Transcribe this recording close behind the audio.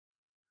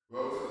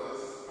Welcome to the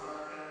Uncensored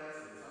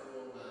Podcast with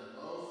Tumbo and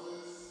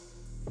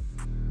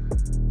Moses.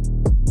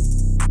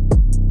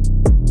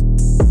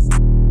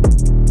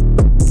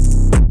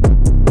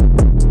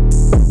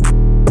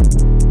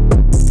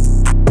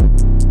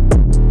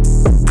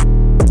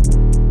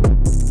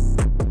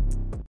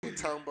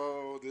 With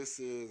Tumbo, this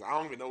is, I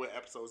don't even know what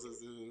episodes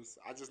this is.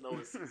 I just know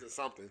it's season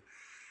something.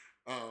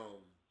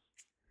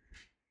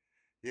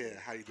 Yeah,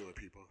 how you doing,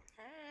 people?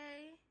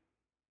 Hey,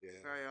 Yeah.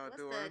 How y'all what's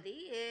doing? the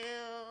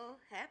deal?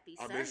 Happy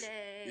I miss,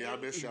 Sunday. yeah, I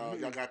miss y'all.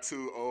 Y'all got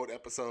 2 old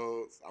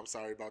episodes. I'm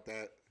sorry about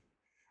that.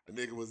 A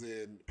nigga was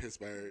in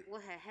Pittsburgh.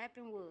 What had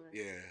happened was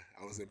Yeah,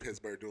 I was in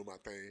Pittsburgh doing my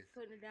thing.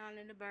 putting it down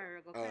in the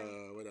burg,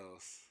 okay? What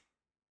else?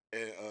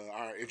 And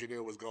our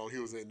engineer was gone. He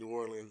was in New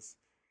Orleans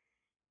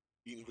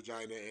eating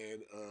vagina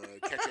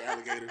and catching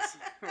alligators.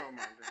 Oh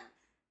my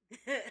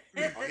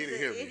god. Oh, he didn't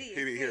hear me. He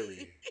didn't hear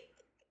me.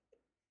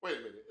 Wait a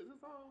minute. Is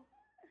this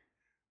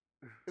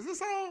on? Is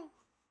this on?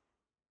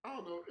 I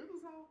don't know. Is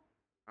this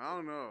on? I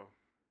don't know.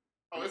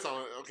 Oh, it's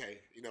on. Okay.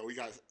 You know, we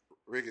got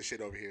rigging shit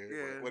over here.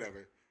 Yeah.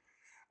 Whatever.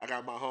 I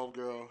got my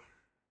homegirl,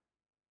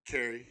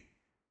 Carrie.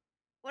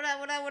 What up,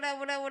 what up, what up,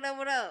 what up, what up,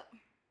 what up?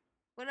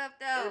 What up,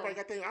 though? Everybody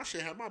got things. I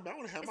should have my. I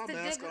want to have my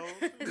mask on.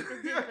 It's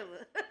the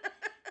diggler.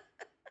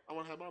 I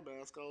want to have my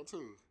mask on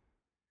too.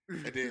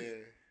 And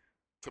then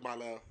to my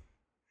left,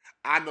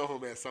 I know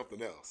him as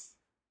something else,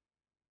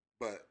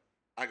 but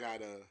I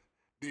got a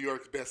New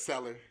York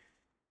bestseller,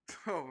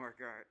 Oh my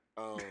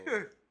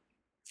god.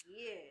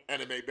 Yeah,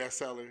 anime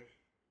bestseller,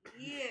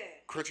 yeah,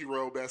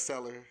 Crunchyroll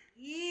bestseller.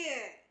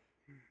 yeah.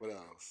 What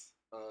else?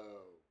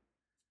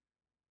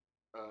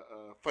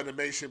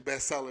 Funimation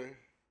bestseller.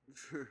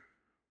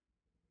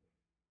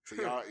 So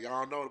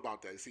y'all know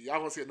about that. See, y'all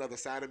want to see another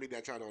side of me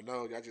that y'all don't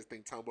know. Y'all just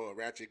think Tumbo a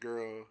ratchet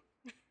girl.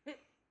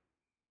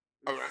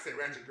 Oh, I said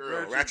ratchet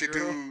girl, ratchet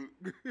girl.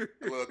 dude,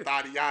 a little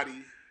thotty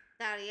yachty.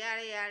 Yada,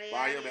 yada, yada, But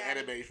I am yada, an yada.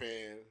 anime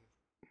fan.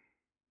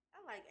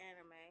 I like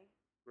anime.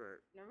 Right.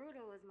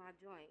 Naruto was my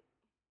joint.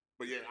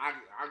 But yeah, I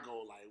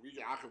go like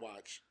I can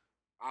watch.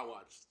 I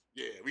watch.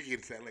 Yeah, we can get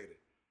into that later.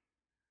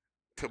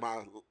 To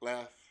my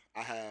left,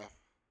 I have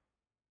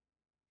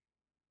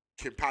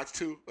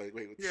Kunpaekut. Wait.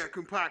 Yeah,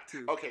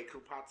 Kunpaekut. Okay,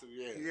 Kunpaekut.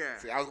 Yeah. Yeah.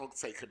 See, I was gonna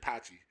say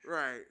Kunpachi.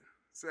 Right.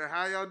 So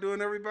how y'all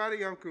doing,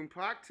 everybody? I'm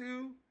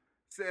Kunpaekut.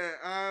 Said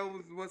I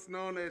was what's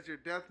known as your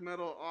death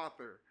metal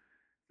author.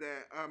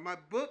 That my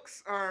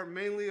books are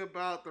mainly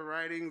about the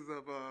writings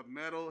of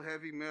metal,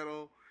 heavy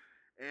metal,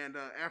 and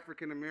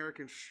African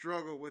American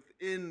struggle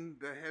within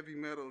the heavy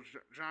metal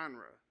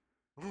genre.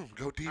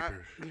 Go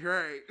deeper.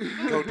 Right.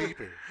 Go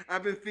deeper.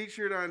 I've been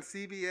featured on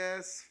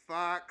CBS,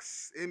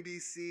 Fox,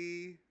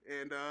 NBC,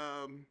 and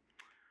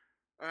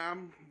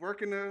I'm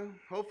working to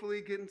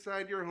hopefully get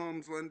inside your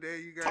homes one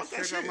day. You guys Talk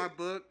that check out shit. my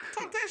book.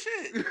 Talk that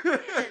shit. Yeah, turn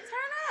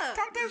up.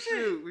 Talk that shit.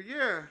 Shoot,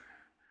 yeah.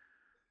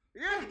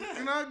 Yeah,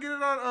 you know, get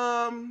it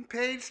on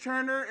Page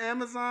Turner,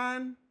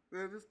 Amazon.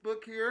 This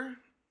book here,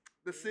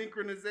 The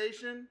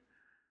Synchronization.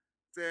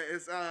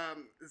 It's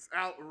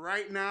out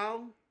right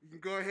now. You can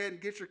go ahead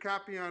and get your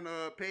copy on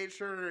Page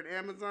Turner and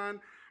Amazon.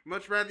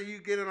 Much rather you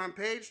get it on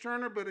Page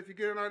Turner, but if you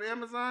get it on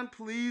Amazon,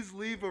 please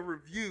leave a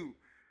review.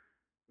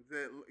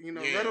 That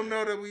let them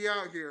know that we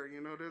out here.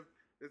 You know,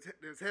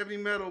 there's heavy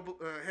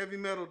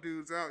metal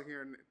dudes out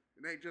here, and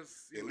they just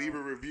Yeah, leave a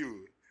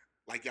review.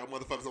 Like y'all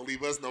motherfuckers don't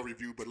leave us no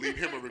review, but leave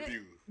him a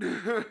review.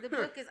 The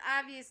book is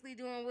obviously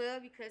doing well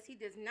because he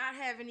does not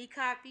have any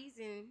copies,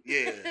 and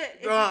Yeah.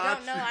 if you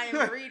don't know, I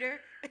am a reader.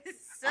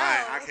 So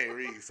I can't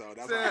read, so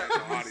that's why I have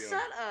no audio.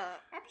 shut up.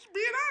 I'm just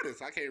being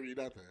honest. I can't read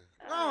nothing.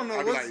 I don't know.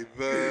 I'll be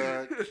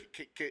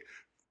like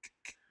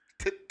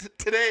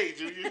today,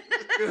 Junior.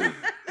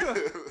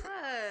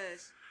 Hush.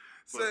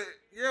 So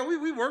yeah,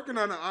 we working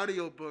on an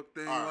audio book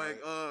thing. All Like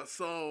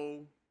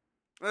so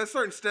there's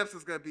certain steps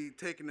that's gotta be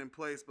taken in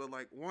place, but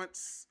like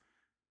once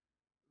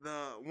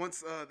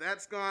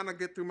that's gone, I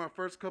get through my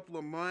first couple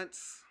of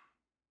months.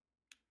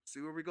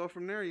 See where we go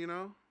from there, you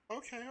know?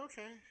 Okay.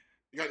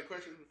 You got any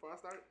questions before I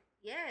start?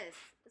 Yes.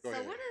 Go So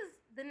ahead. what does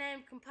the name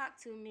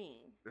Kunpaekut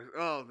mean?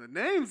 Oh, the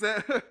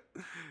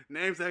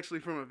name's actually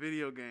from a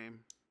video game.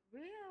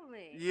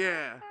 Really?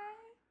 Yeah.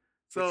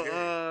 Okay.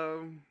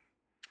 So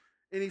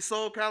any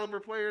Soul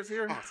Calibur players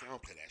here? Oh, see, I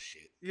don't play that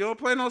shit. You don't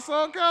play no Soul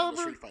I'm a Calibur?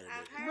 Street Fighter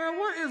nigga. Man,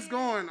 what is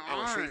going on?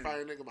 I'm a Street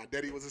Fighter nigga. My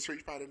daddy was a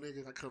Street Fighter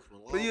nigga. I come from a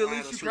long But you line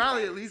of you Street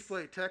probably Fighters. at least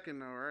play Tekken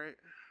though, right?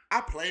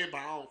 I play it, but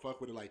I don't fuck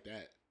with it like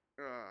that.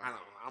 I Uh,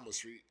 don't. I'm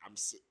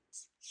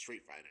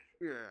Street Fighter.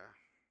 yeah.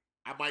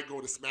 I might go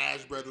to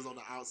Smash Brothers on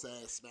the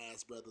outside,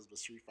 Smash Brothers, but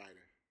Street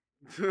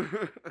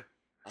Fighter.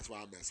 That's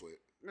why I mess with.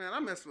 Man, I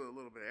mess with a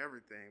little bit of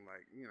everything,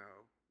 like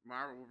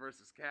Marvel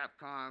versus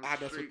Capcom, I mess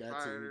with Street that too,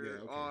 Fighter,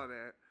 yeah, okay. all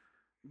that.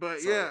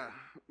 But So- yeah,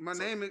 my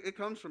name it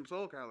comes from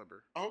Soul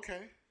Calibur.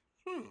 Okay.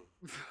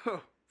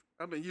 So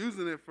I've been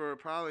using it for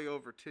probably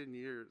over 10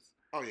 years.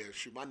 Oh yeah,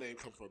 shoot. My name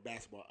comes from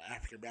a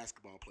African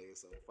basketball player,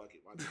 so fuck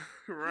it. Why not?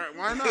 Right?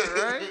 Why not?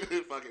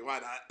 Right? Fuck it. Why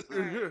not?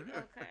 Right,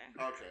 okay.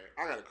 Okay.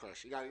 I got a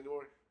question. You got any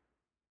more?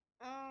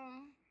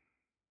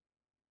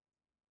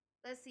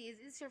 Let's see. Is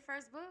this your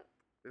first book?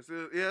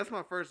 It's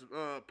my first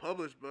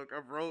published book.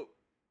 I've wrote,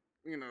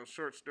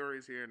 short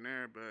stories here and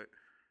there, but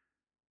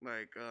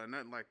like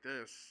nothing like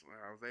this.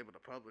 I was able to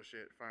publish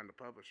it, find a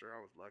publisher. I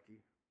was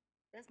lucky.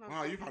 That's my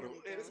Wow, you probably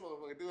this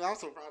motherfucker dude. I'm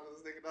so proud of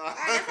this nigga, dog.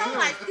 Right, that's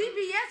like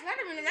CBS.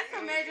 Wait a minute,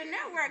 that's a major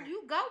network.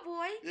 You go,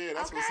 boy. Yeah,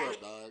 that's okay. what's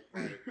up, dog.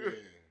 Like,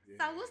 yeah.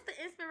 So, what's the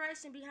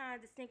inspiration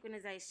behind the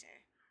synchronization?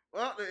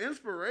 Well, the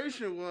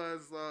inspiration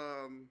was,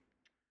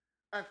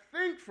 I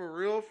think for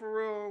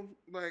real,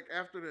 like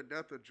after the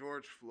death of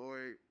George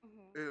Floyd,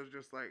 it was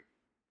just like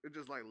it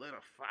lit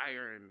a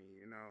fire in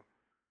me,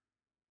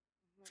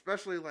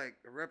 Especially like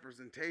the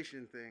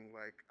representation thing.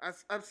 Like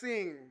I'm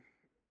seeing.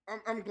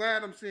 I'm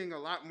glad I'm seeing a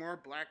lot more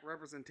black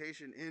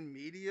representation in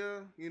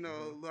media.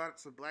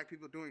 Lots of black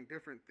people doing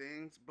different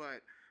things,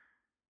 but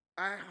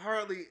I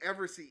hardly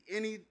ever see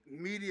any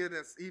media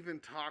that's even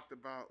talked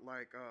about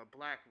like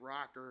black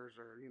rockers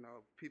or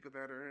people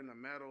that are in the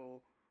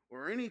metal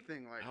or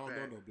anything like that. I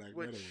don't know no black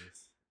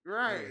metalers.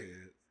 Right.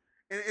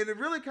 And it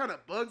really kind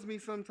of bugs me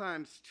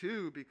sometimes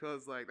too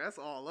because like that's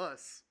all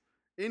us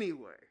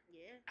anyway.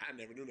 Yeah. I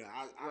never knew that.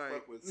 I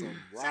fuck with some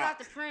rock. Shout out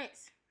to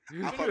Prince.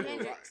 I fuck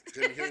with rock.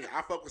 Jimi Hendrix.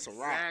 I fuck with some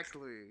rock.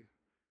 Exactly.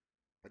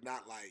 But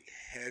not like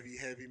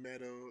heavy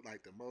metal.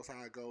 Like the most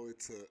I go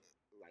into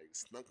like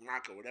Snunk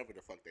Knock or whatever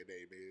the fuck their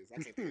name is. I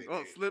can't think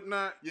of Oh,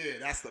 Slipknot? Yeah,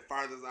 that's the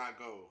farthest I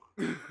go.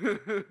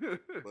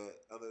 But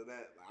other than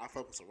that, like, I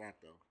fuck with some rock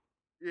though.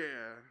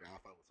 Yeah. I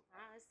fuck with some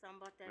rock. It's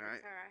something about that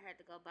guitar. I had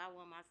to go buy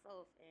one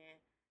myself and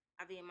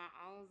I be in my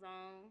own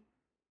zone.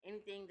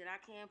 Anything that I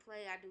can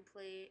play, I do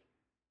play it.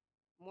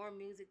 More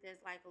music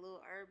that's like a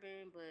little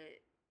urban,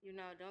 but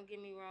don't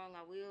get me wrong,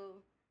 I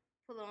will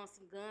pull on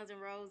some Guns N'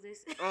 Roses.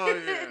 Oh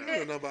yeah, I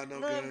don't know about no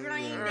Little Guns.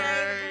 Green Day,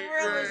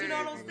 right, Gorillas, you know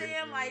what I'm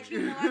saying? Like, I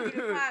get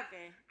it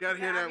popping. Gotta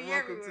hear that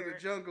Welcome to the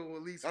Jungle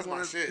at least that's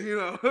once, my shit.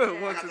 once I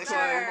or got twice.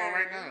 that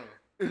right now.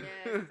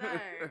 Yes,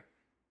 sir.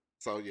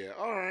 So yeah,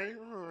 all right.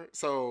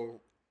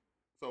 So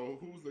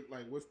who's the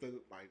what's the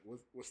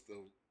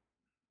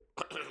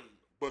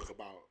book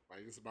about?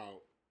 Like it's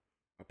about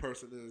a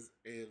person is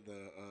in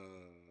the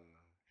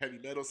heavy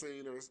metal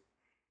scene or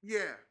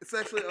yeah, it's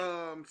actually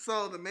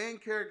so the main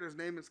character's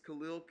name is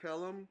Khalil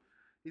Kellum.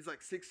 He's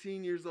like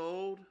 16 years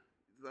old.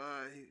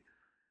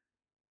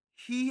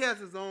 He has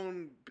his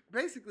own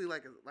basically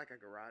like a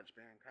garage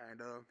band kind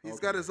of. He's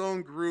got his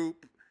own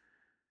group.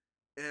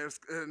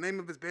 The name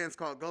of his band's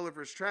called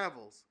Gulliver's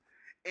Travels.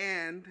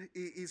 And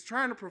he's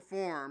trying to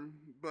perform,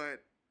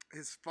 but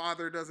his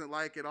father doesn't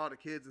like it. All the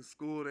kids in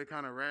school, they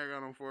kind of rag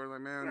on him for it.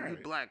 Like, man,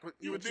 you black. What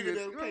the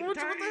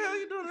hell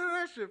you doing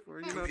that shit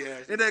for? Yeah.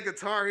 And that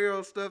Guitar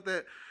Hero stuff,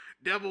 that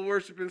devil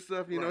worshiping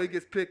stuff, he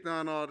gets picked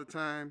on all the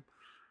time.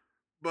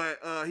 But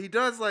he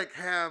does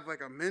have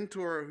a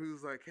mentor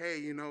who's like, hey,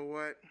 you know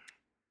what?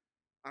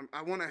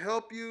 I want to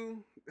help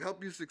you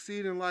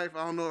succeed in life.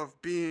 I don't know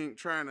if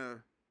trying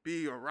to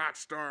be a rock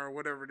star or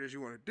whatever it is you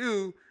want to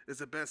do is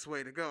the best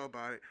way to go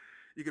about it.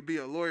 You could be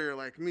a lawyer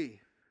like me.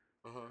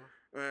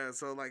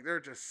 So they're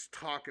just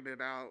talking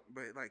it out,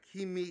 but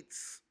he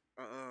meets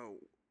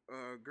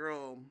a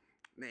girl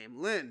named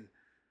Lynn,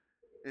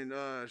 and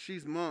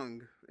she's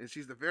Hmong, and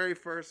she's the very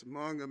first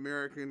Hmong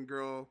American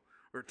girl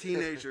or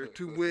teenager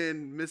to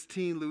win Miss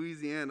Teen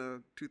Louisiana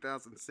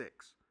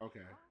 2006. Okay.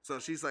 So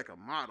she's like a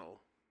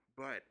model,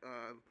 but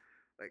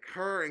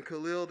her and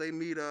Khalil, they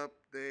meet up,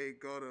 they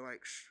go to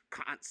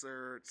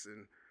concerts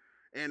and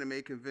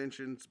anime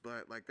conventions,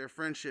 but their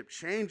friendship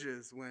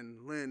changes when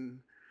Lynn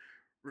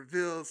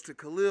reveals to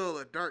Khalil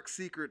a dark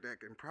secret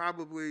that can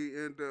probably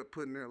end up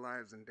putting their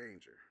lives in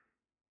danger.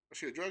 Is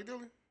she a drug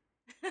dealer?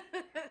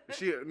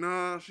 She's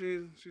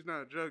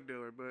not a drug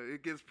dealer, but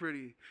it gets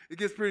pretty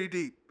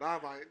deep. Now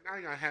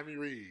you gotta have me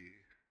read.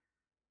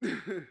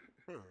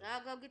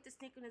 I'll go get the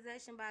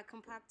Synchronization by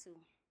Kunpaekut.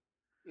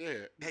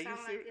 Yeah. Hey, you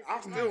serious?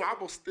 I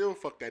will still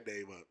fuck that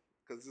name up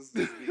because this is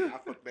me. I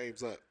fuck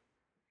names up.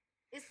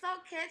 It's so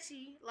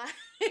catchy,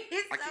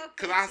 it's so catchy.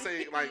 Cause I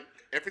say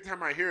every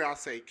time I hear it, I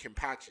say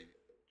Kimpachi.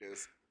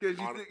 Just because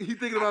you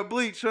thinking about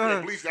Bleach, huh?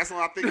 Yeah, Bleach. That's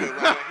what I think of when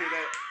I hear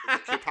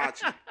that.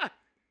 Kimpachi.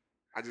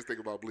 I just think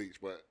about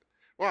Bleach, but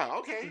wow,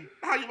 okay.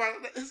 How you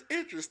about? It's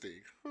interesting.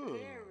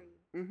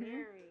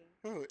 Very.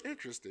 Oh,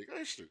 interesting.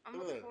 I'm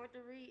looking forward to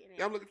reading it.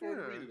 Yeah, I'm looking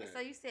forward to reading that. So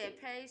you said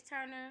page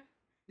turner.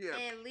 Yeah.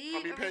 And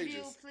leave a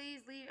review.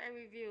 Please leave a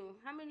review.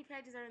 How many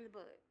pages are in the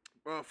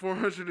book?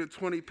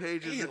 420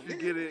 pages if you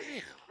get it.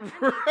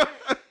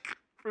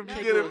 If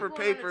you get it for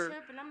paper.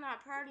 Trip and I'm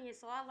not partying,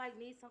 so I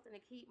need something to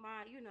keep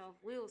my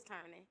wheels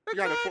turning.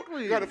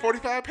 Exactly. You got a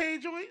 45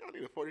 page joint? I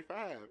need a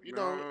 45.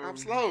 I'm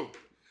slow.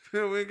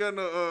 We ain't got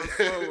no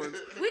slow ones.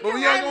 But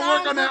we are gonna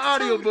work on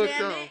that audiobook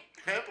though.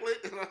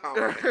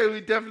 Pamphlet? We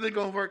definitely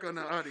gonna work on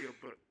the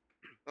audiobook.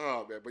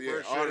 Oh man, but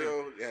yeah,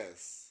 audio,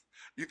 yes.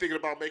 You thinking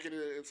about making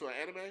it into an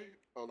anime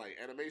or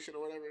animation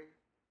or whatever?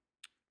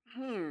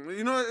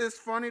 It's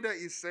funny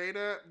that you say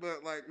that,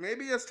 but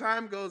maybe as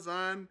time goes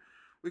on,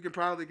 we can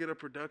probably get a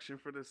production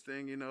for this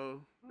thing,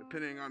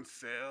 depending on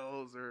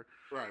sales or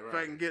if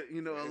I can get,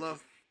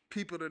 enough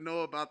people to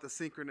know about the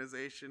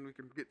synchronization, we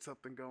can get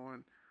something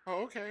going.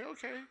 Oh, okay.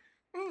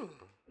 Oh man.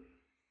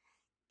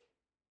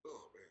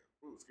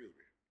 Ooh, excuse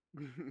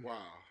me. Wow.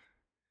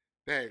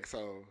 Dang.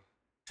 So,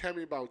 tell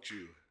me about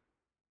you.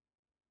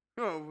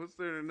 Oh, what's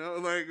there to know?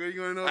 Like, what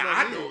you want to know Like,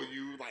 about I me? know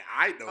you. Like,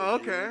 I know Oh,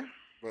 you. okay.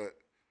 But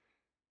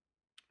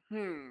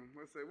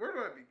Let's see. Where do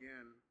I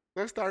begin?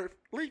 let's start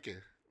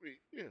Lincoln.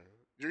 Yeah,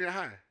 junior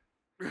high.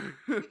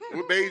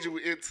 What made you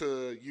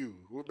into you?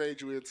 What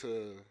made you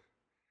into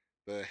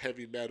the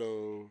heavy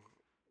metal,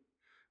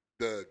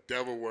 the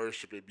devil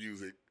worshiping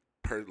music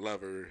per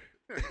lover,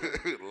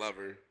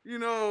 lover? You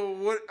know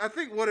what? I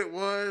think what it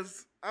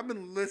was. I've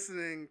been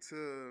listening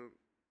to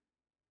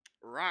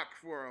rock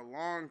for a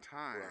long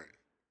time.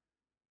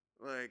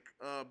 Right.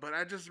 But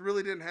I just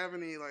really didn't have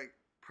any like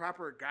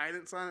proper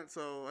guidance on it,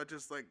 so I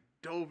just like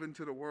dove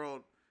into the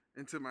world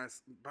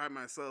by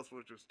myself,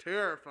 which was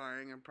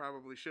terrifying, and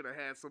probably should have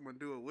had someone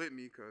do it with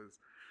me because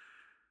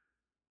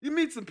you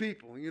meet some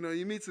people, you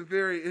meet some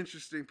very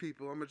interesting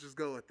people. I'm gonna just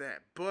go with that.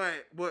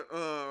 But what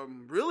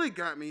really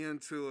got me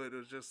into it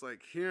was just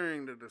like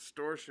hearing the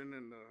distortion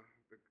and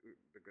the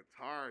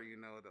guitar,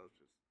 those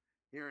just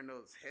hearing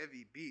those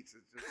heavy beats.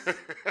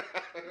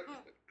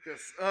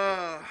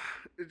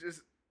 It's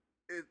just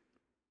it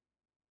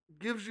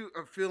gives you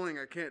a feeling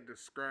I can't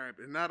describe,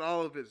 and not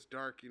all of it's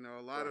dark.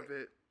 A lot of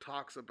it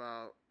talks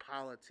about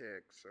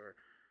politics or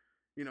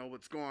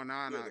what's going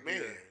on out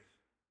here.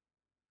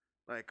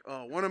 Like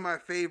one of my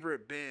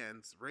favorite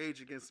bands,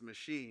 Rage Against the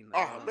Machine.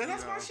 Oh man,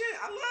 that's my shit.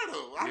 I love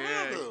them. I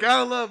love them.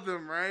 Gotta love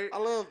them, right? I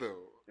love them.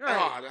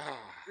 Right.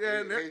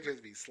 They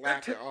just be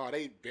slapping.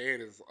 They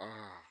band is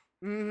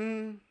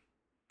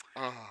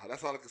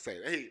that's all I can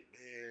say. Hey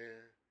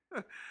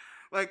man.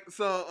 Like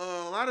so,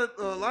 a lot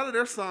of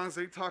their songs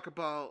they talk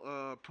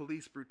about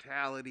police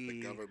brutality,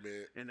 the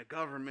government, and the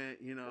government,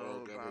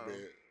 world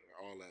government,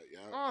 all that,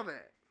 yeah, all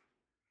that.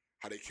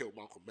 How they killed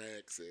Malcolm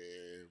X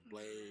and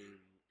blame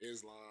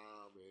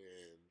Islam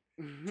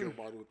and kill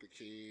Martin Luther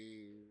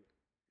King,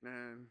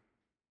 man.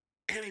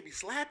 And they be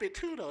slapping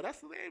too, though. That's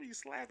the they be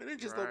slapping. It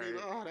just don't be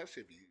that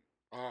should be.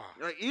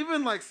 Like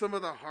even like some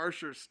of the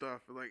harsher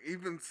stuff, like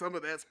even some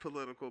of that's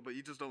political, but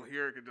you just don't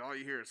hear it because all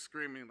you hear is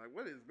screaming. Like,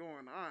 what is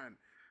going on?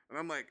 And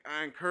I'm like,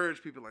 I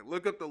encourage people like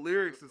look up the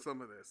lyrics to some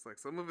of this. Like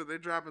some of it, they're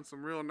dropping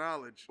some real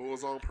knowledge.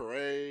 Bulls on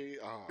Parade.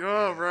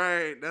 Oh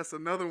right, that's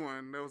another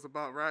one that was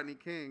about Rodney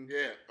King.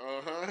 Yeah.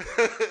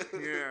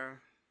 Yeah.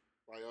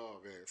 Like, oh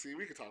man, see,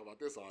 we could talk about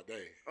this all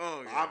day.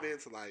 Oh yeah. I'm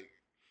into like,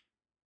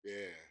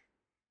 yeah.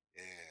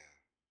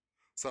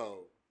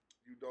 So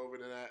you dove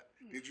into that.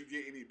 Did you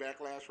get any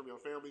backlash from your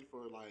family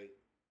for like,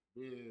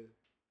 being?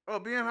 Oh,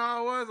 being how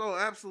I was? Oh,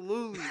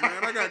 absolutely,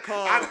 man. I got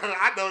called.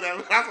 I know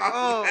that.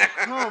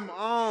 That's come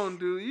on,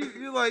 dude.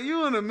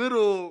 You in the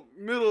middle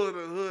of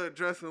the hood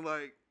dressing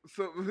like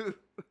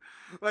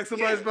like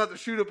somebody's about to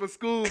shoot up a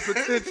school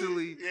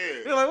potentially.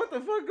 Yeah. You're like, what the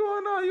fuck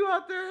going on? You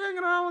out there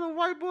hanging around with the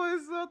white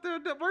boys out there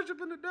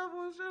worshiping the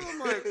devil and shit? I'm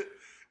like,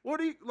 what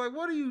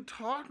are you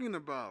talking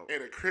about?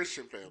 And a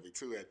Christian family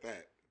too at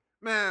that.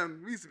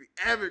 Man, we used to be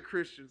avid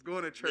Christians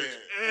going to church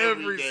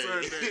every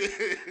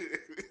Sunday.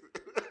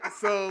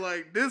 So,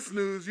 like, this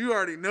news, you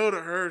already know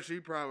to her, I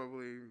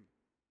probably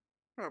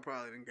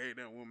didn't gave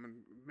that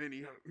woman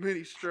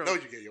many strokes. I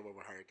know you gave your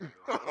woman a hard time.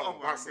 Oh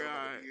my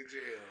God. Be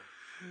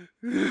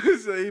in jail.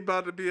 So he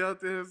about to be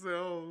out there and say,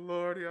 oh,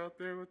 Lord, he out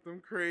there with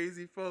them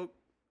crazy folk.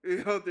 He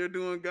out there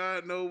doing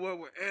God know what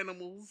with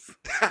animals.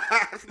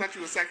 It's not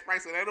you a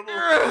sacrificing animal?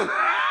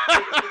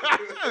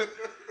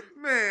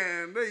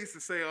 Man, they used to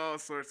say all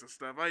sorts of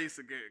stuff. I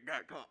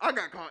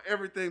got called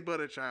everything but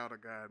a child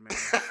of God, man.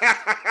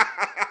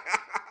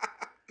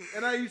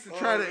 And I used to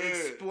try to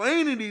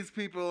explain to these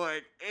people,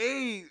 like,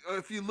 hey,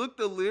 if you look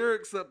the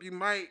lyrics up, you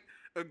might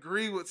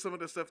agree with some of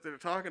the stuff they're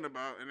talking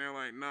about. And they're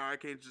like, no, I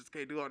can't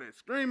do all that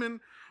screaming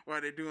while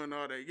they're doing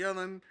all that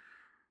yelling.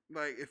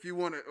 Like, if you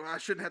want to, I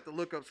shouldn't have to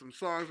look up some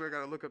songs where I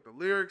got to look up the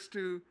lyrics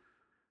to.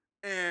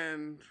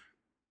 And,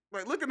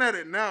 like, looking at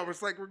it now,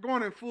 it's like we're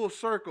going in full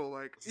circle.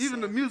 Like, even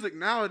the music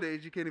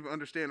nowadays, you can't even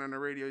understand on the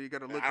radio. You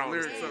got to look the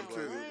lyrics up,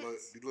 too.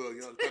 The little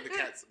young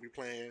Thundercats we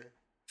playing.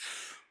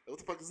 What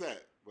the fuck is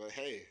that? But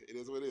hey, it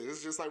is what it is.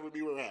 It's just like with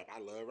me with rap.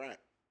 I love rap.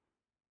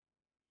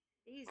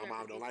 My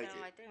mom don't like it.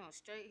 Like they on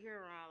straight here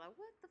around. Like,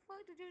 what the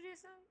fuck did you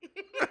just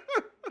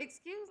say?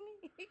 Excuse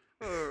me.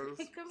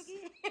 Come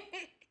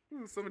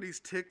again. Some of these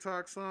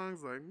TikTok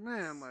songs, like,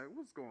 man, like,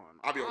 what's going on?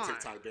 I'll be on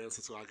TikTok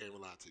dancing too. I can't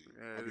even lie to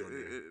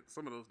you.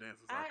 Some of those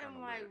dances. I am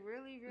like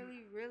really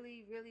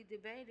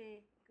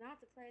debating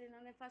contemplating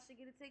on if I should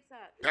get a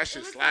TikTok. That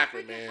shit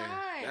slapping, man.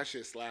 Fun. That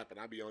shit slapping.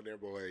 I be on there,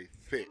 boy,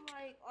 thick. I'm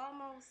like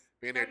almost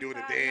being there doing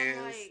the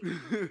dance.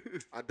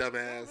 I dumbass.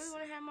 I really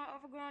want to have my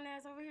overgrown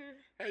ass over here.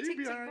 Hey, you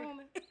be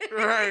booming.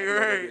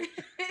 Right.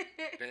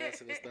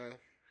 Dancing and stuff.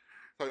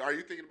 So, are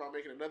you thinking about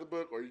making another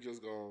book, or are you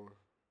just going?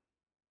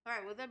 All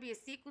right. Will there be a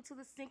sequel to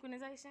the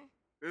Synchronization?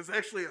 There's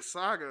actually a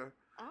saga.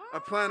 I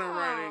plan on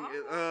writing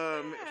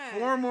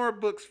 4 more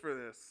books for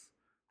this.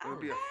 It'll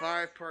be a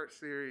 5-part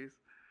series.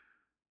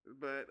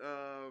 But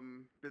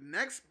the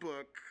next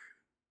book,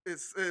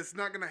 it's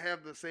not gonna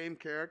have the same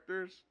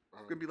characters.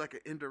 It's gonna be like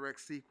an indirect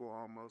sequel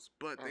almost,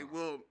 but they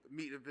will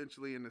meet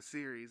eventually in the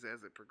series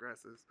as it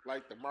progresses.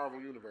 Like the Marvel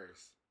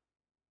universe.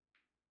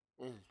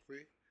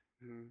 See?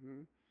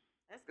 Mm-hmm.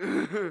 That's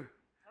cool. Okay.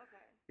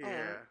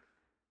 Yeah.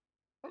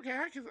 Okay,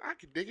 I can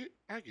dig it.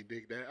 I can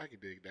dig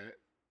that.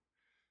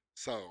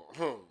 So,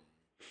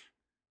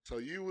 so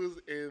you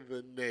was in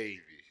the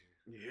Navy.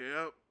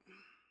 Yep.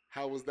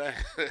 How was that?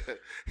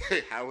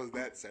 How was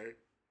that, sir?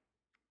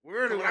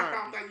 Where do when I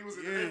found out you was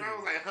in the Navy, I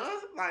was like, huh?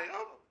 Like,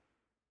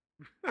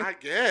 I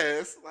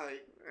guess.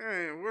 Like,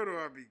 man, where do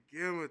I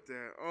begin with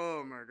that?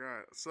 Oh my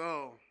god.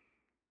 So,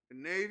 the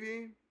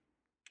Navy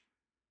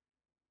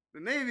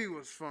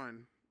was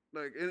fun.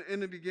 Like in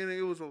the beginning,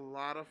 it was a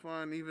lot of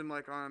fun. Even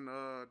like on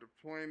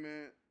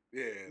deployment,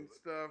 and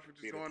stuff.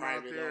 Just going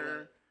out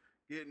there,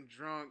 getting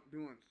drunk,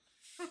 doing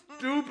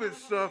stupid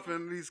stuff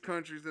in these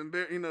countries, and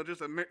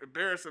just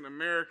embarrassing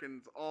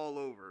Americans all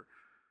over.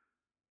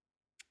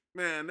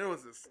 Man,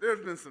 there's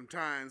been some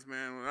times,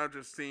 man, when I've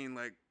just seen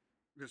like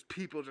just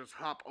people just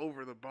hop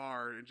over the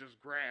bar and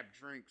just grab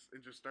drinks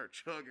and just start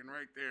chugging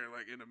right there,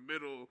 like in the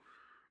middle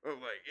of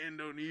like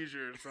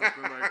Indonesia or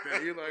something like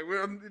that. You're like,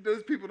 well,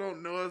 those people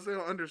don't know us, they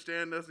don't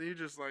understand us, and you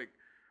just like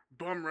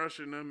bum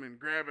rushing them and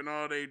grabbing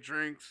all their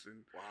drinks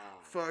and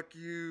fuck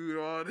you,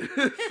 all this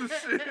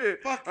shit.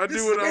 I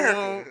do what I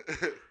want.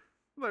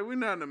 Like, we're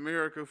not in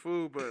America,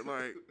 fool, but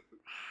like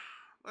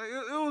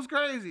it was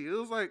crazy. It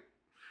was like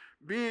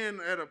being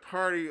at a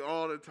party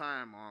all the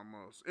time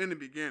almost in the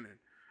beginning.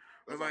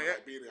 It was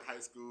like being in high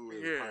school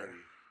and party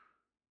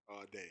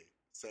all day.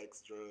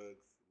 Sex,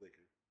 drugs,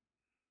 liquor.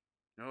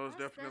 No, it's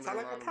definitely sound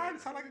like a party.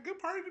 Sound like a good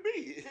party to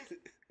me.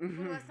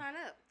 Who will sign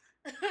up?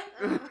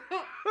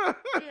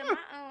 Yeah, my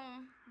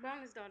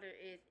bonus daughter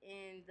is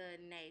in the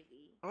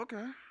Navy.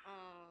 Okay.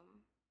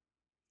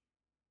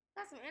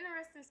 Got some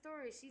interesting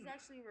stories. She's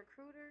actually a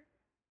recruiter.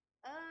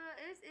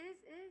 It's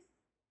interesting.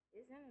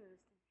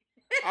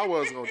 I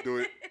was gonna do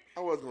it.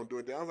 I was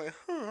like,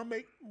 I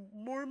make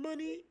more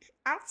money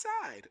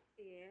outside.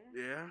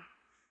 Yeah.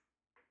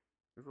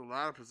 There's a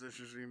lot of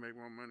positions you make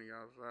more money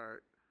outside.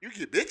 You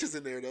get bitches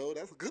in there though.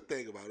 That's a good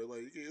thing about it.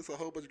 Like, it's a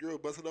whole bunch of girls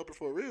busting up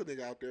for a real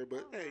nigga out there.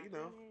 But hey, you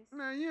know,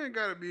 man, you ain't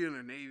gotta be in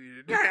the Navy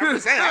to do that. I'm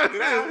just saying, I do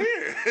that out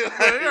here.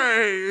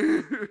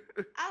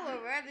 I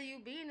would rather you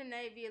be in the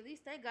Navy. At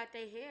least they got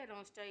their head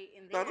on straight.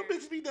 And no, them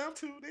bitches be dumb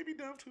too. They be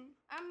dumb too.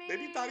 I mean, they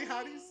be thotty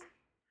hotties.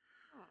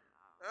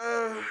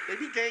 They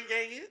be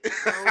gang-ganging.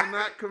 I will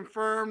not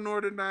confirm nor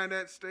deny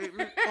that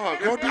statement. Oh,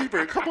 go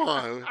deeper. Come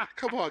on.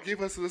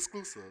 Give us an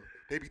exclusive.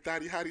 They be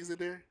thotty hotties in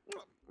there.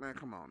 Man,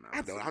 come on now.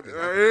 I know.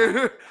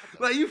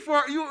 Like you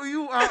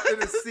out in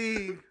the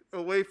sea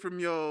away from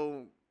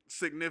your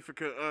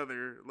significant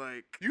other.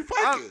 Like you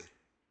fucking.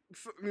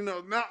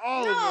 Not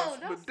all of us,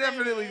 but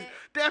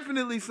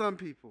definitely some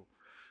people.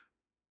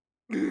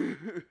 You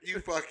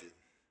fucking.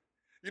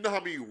 You know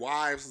how many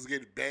wives was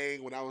getting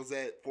banged when I was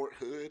at Fort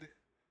Hood?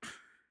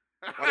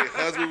 While their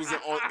husband was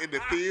in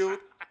the field.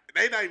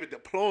 They not even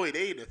deployed.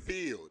 They in the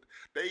field.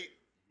 They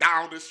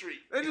down the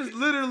street. They just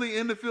literally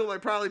in the field,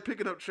 like probably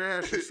picking up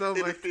trash or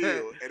something like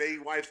that. And they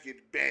wives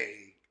getting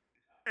banged.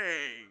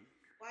 Hey.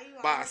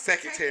 By a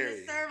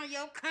secretary. Serving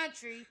your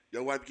country.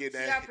 Your wife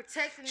getting that.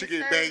 She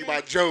getting banged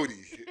by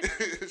Jody.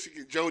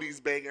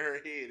 Jody's banging her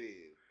head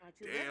in. Let's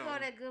go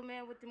that good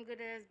man with them good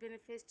ass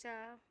benefits,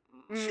 child.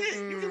 Shit,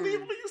 you can leave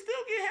him, but you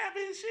still get half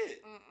his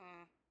shit.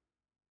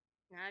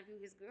 Now if you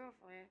his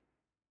girlfriend.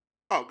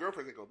 Oh,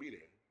 girlfriends ain't gonna be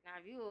there. Now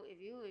if you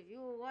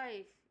a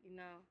wife,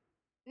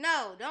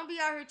 no, don't be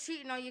out here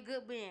cheating on your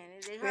good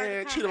man.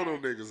 Man, cheat on them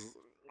niggas.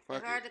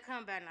 It's hard to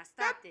come back. Now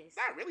stop this.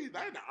 Not really.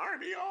 Not in the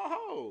army. All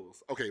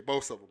hoes. Okay,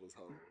 most of them was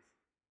hoes.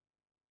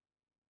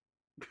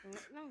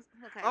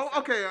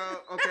 Okay.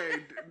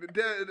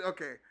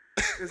 Okay.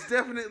 It's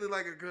definitely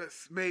like a good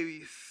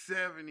maybe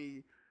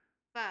 70%.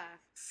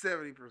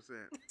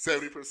 70%.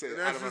 70%.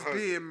 That's just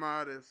being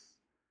modest.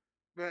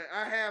 But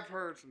I have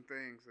heard some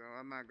things, so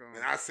I'm not going.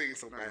 And I seen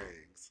some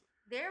things.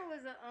 There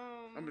was a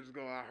I'm just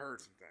going. I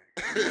heard some things.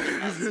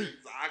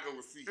 I go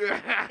with see. There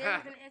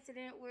was an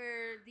incident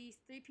where these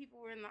 3 people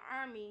were in the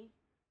army.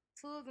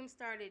 2 of them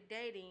started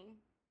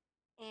dating,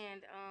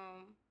 and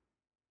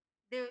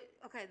the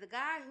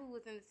guy who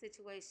was in the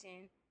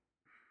situation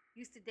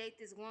used to date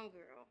this one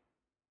girl.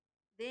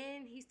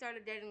 Then he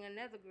started dating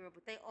another girl,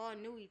 but they all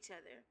knew each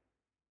other.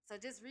 So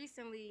just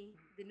recently,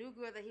 the new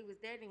girl that he was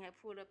dating had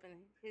pulled up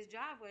in his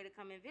driveway to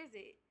come and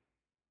visit,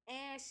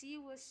 and she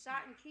was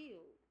shot and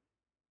killed.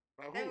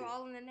 They were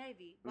all in the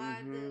Navy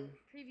by the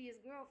previous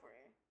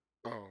girlfriend.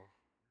 Oh,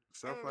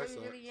 stuff like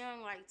that. Really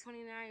young, like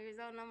 29 years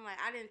old, and I'm like,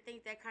 I didn't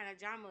think that kind of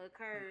drama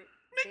occurred.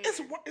 Man,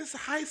 it's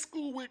high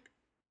school with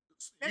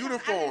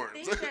uniforms. I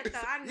didn't think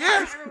that,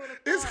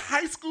 though. It's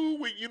high school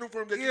with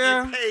uniforms that you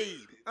get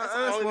paid.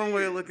 That's one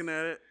way of looking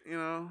at it,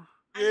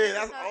 Yeah,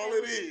 that's all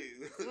it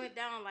is. Went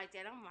down like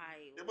that. I'm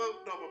like,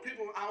 but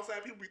people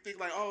outside people be thinking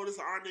like, oh, this is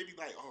Army. They be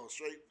like, oh,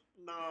 straight.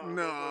 No.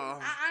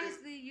 I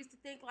honestly used to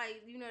think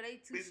like,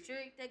 they too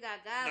strict. They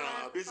got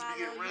guidelines to follow.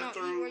 You don't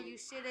through. eat where you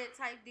shit at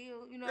type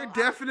deal. They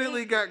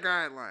definitely got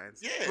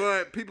guidelines. Yeah.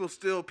 But people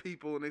still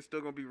people, and they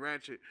still gonna be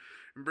ratchet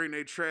and bring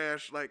their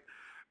trash. Like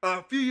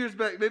a few years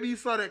back, maybe you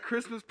saw that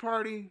Christmas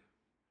party.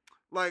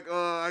 Like,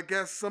 I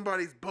guess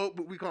somebody's boat,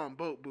 we call them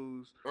boat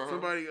boos. Uh-huh.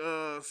 Somebody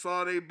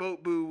saw they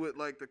boat boo with,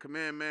 like, the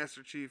command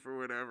master chief or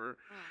whatever.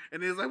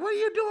 And he was like, what are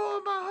you doing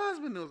with my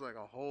husband? There was, like,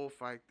 a whole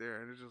fight there.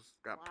 And it just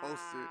got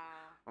posted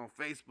on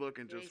Facebook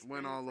and just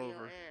went all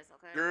over.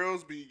 Okay?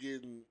 Girls be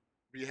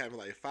having,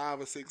 like,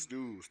 5 or 6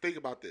 dudes. Think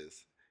about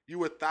this. You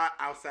were thought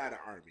outside the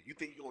Army. You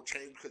think you're going to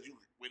change because you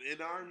went in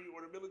the Army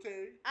or the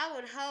military? I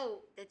would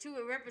hope that you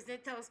would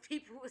represent those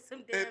people with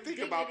some damn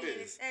dignity and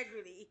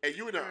integrity. And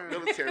you in the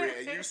military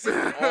and you see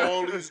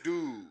all these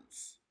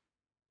dudes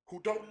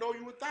who don't know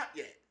you were thought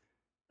yet.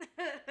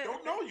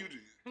 Don't know you do.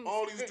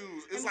 All these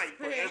dudes. It's like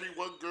for every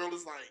one girl,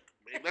 it's like,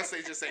 man, let's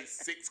say just say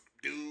 6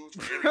 dudes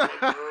for every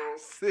one girl.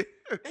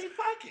 They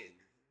fucking.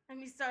 Let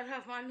me start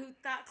off my new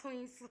thought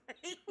clean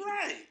slate.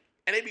 Right.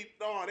 And they be at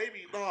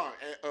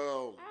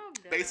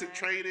basic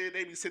training.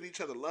 They be sending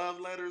each other love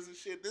letters and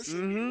shit. This shit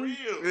be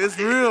real. It's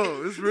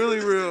real. It's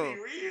really real.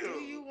 Do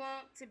you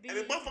want to be? And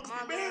the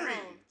motherfuckers be married.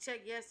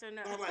 Check yes or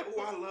no. I'm like,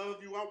 oh, I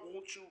love you. I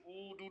want you.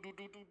 Ooh, do,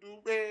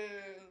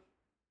 man.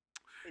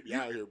 They be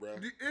out here, bro.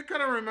 It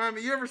kind of remind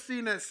me. You ever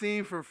seen that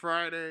scene from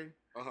Friday?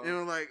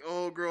 Uh-huh. Like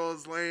old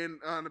girls laying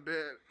on the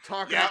bed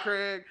talking to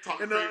Craig,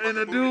 and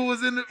the dude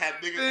was in the had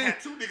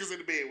 2 niggas in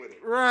the bed with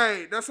him.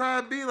 Right, that's how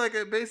it be like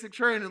at basic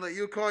training. Like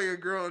you call your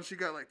girl and she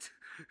got like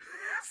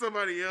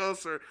somebody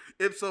else, or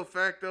ipso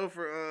facto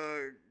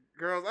for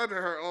girls. I've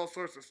heard all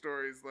sorts of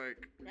stories.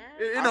 Like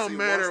it don't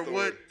matter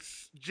what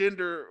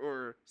gender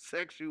or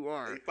sex you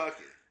are. They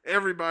fucking.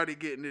 Everybody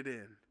getting it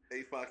in.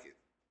 They fucking.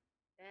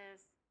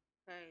 That's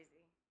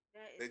crazy.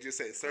 They just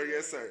say, sir,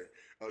 yes, sir.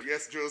 Oh,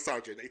 yes, drill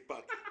sergeant. They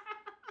fucking.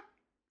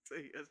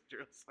 Say yes,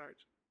 drill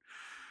sergeant.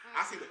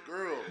 I seen a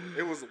girl.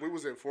 We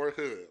was in Fort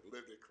Hood,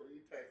 lived in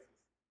Cleveland, Texas.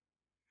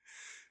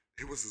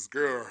 It was this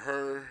girl.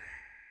 Her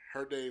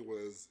name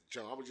was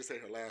Jones. I would just say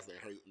her last name.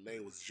 Her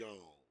name was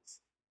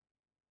Jones.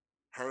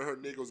 Her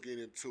nigga was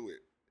getting into it.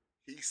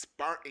 He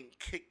Spartan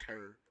kicked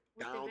her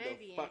down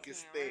the fucking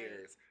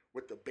stairs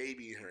with the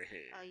baby in her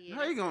hand. Oh yeah.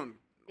 How you gonna?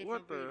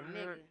 What the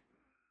heck?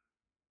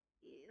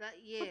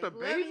 Yeah, what the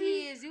whoever baby?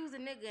 he is, use a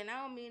nigga, and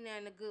I don't mean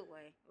that in a good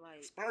way.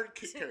 Like Spartan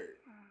kicked her.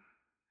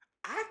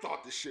 I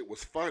thought this shit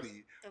was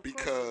funny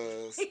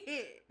because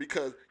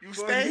you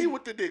stayed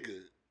with the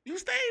nigga. You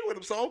stayed with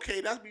him, so okay,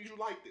 that means you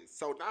like this.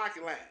 So now I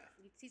can laugh.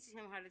 You teaching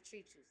him how to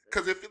treat you.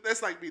 Because if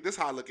that's like me, this is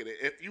how I look at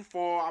it. If you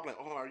fall, I'm like,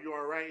 oh, are you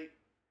all right?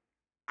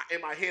 In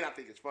my head, I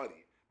think it's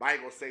funny. But I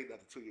ain't gonna say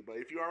nothing to you. But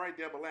if you're all right,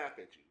 then I'm gonna laugh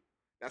at you.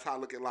 That's how I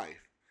look at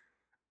life.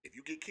 If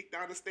you get kicked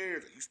down the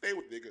stairs and you stay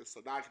with niggas, so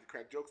now I can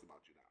crack jokes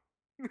about you now.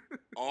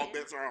 All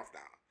bets are off now.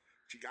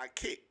 She got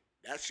kicked.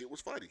 That shit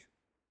was funny.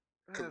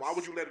 Because why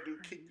would you let a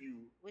dude kick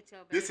you?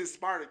 This is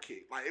Spartan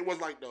kick. Like, it was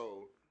like,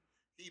 no,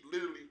 he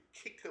literally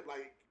kicked him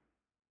like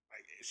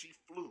she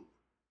flew.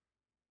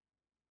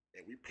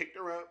 And we picked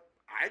her up.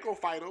 I ain't gonna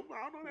fight him.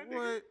 I don't know that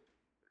nigga.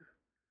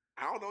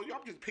 I don't know you.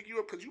 I'm just picking you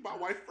up because you my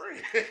wife's friend.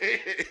 I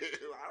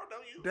don't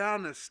know you.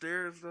 Down the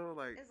stairs, though,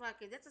 like. It's like,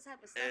 that's the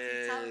type of stuff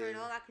you tolerate.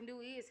 All I can do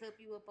is help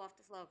you up off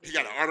the floor. He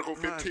got an Article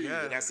 15,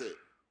 and that's it.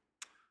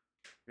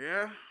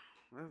 Yeah.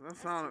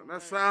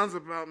 That sounds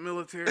about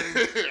military.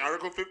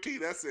 Article 15,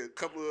 that's it.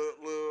 Couple of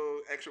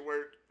little extra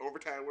work,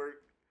 overtime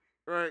work.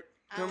 Right.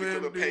 Come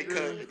in, do pay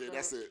cut, and then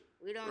that's it.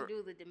 We don't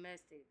do the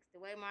domestics. The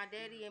way my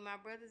daddy and my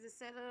brothers is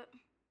set up,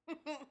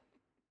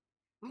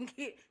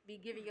 be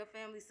giving your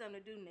family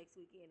something to do next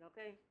weekend,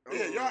 okay?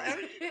 Yeah, y'all.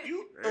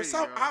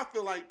 I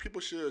feel like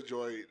people should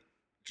join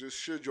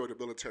the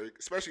military,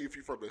 especially if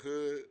you're from the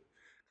hood.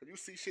 Cause you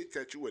see shit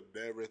that you would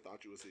never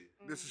thought you would see.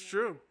 This is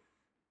true.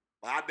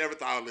 Like, I never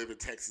thought I'd live in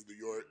Texas, New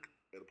York,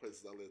 and the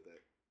places I lived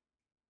at.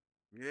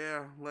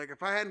 Yeah, like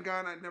if I hadn't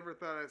gone, I never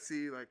thought I'd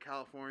see like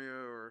California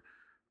or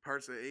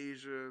parts of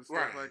Asia and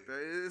stuff like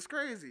that. It's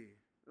crazy.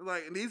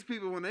 Like, and these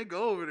people, when they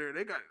go over there,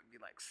 they got to be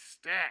like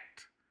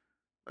stacked.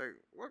 Like,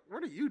 what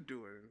are you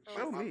doing?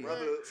 Show me.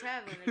 Brother,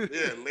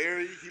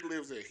 Larry, he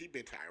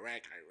been to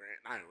Iraq,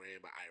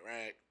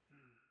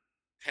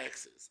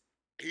 Texas.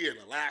 He in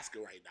Alaska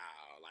right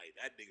now. Like,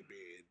 that nigga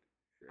been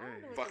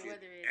fucking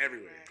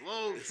everywhere.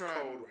 It's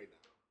cold right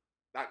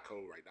now. Not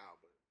cold right now,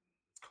 but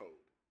it's cold.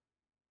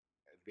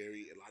 And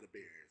a lot of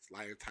bears.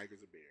 Lions,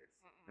 tigers, and bears.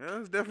 Yeah,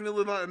 there's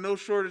definitely no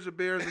shortage of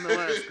bears in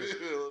Alaska.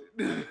 Tigers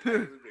and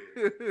bears.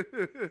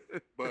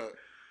 But,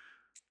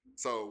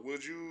 so,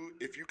 would you,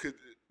 if you could,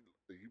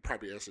 you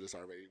probably answered this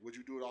already, would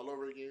you do it all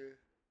over again?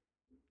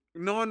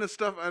 Knowing the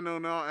stuff I know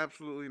now,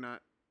 absolutely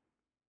not.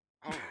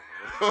 Oh.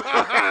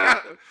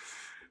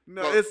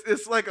 No, well,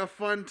 it's like a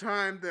fun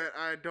time that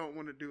I don't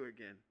want to do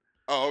again.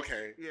 Oh,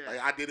 okay. Yeah.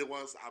 Like, I did it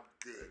once, I'm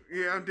good.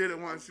 Yeah, I did it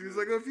once. He was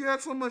like, if you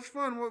had so much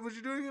fun, what would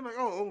you do again? Like,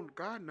 oh,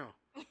 God, no.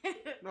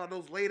 No,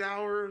 those late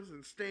hours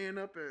and staying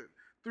up at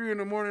 3 in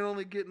the morning,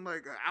 only getting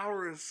like an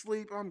hour of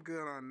sleep. I'm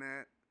good on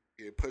that.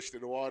 Get pushed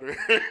in the water.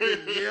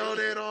 Getting yelled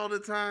at all the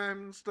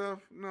time and stuff.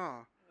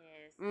 No.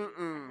 Yes, I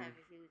Mm-mm. have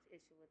a huge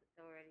issue with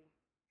authority.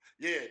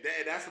 Yeah,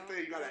 that's the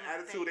thing. You got an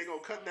attitude. They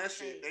gonna cut that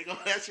shit.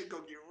 That shit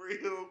gonna get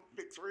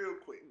fixed real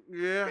quick.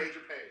 Yeah.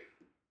 Major pain.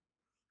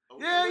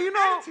 Yeah, you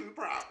know, attitude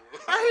problem.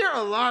 I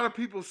hear a lot of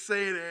people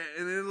say that,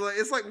 and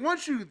it's like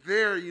once you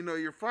there, you know,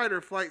 your fight or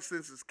flight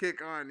senses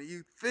kick on, and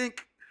you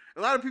think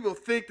a lot of people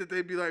think that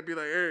they'd be like,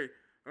 hey,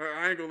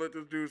 I ain't gonna let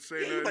this dude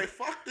say nothing. Like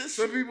fuck this.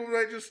 Some shit. people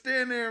like just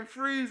stand there and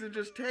freeze and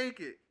just take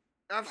it.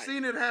 I've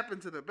seen it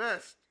happen to the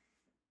best.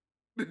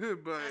 But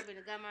I've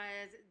been got my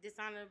ass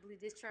dishonorably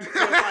discharged.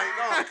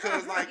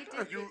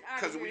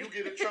 Because when you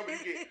get in trouble,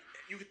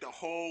 you get the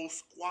whole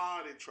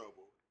squad in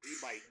trouble. You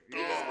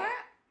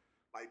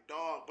like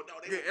dog, but no,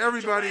 they get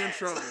everybody in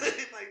trouble.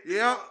 Like,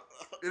 yeah,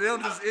 and they'll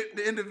just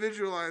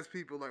individualize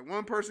people. Like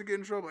one person get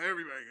in trouble,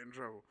 everybody get in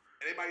trouble.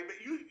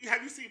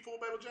 Have you seen Full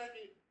Metal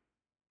Jacket?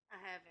 I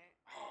haven't.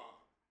 Oh.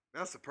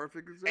 That's a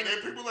perfect example. And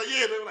then people like,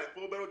 they were like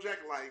Full Metal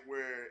Jacket, like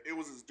where it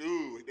was this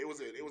dude. It was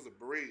a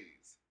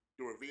Marines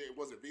during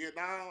was it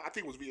Vietnam? I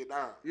think it was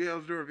Vietnam. Yeah, it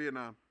was during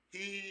Vietnam.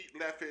 He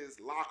left his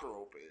locker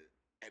open,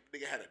 and the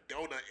nigga had a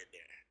donut in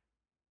there.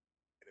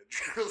 And the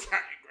drill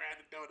sergeant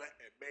grabbed the donut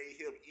and made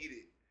him eat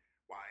it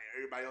while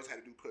everybody else had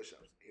to do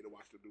push-ups. He had to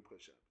watch them do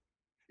push-ups.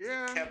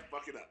 Yeah. He kept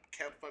fucking up.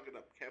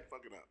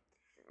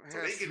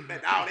 So they get mad.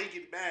 Now they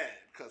get mad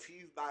because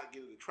he's not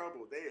getting in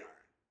trouble. They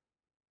are.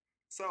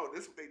 So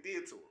this is what they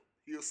did to him.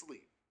 He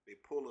asleep. They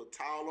pull a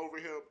towel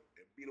over him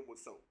and beat him with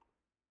soap.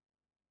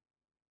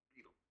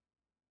 Beat him.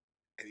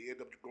 And he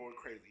ended up going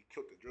crazy. He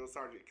killed the drill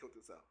sergeant. Killed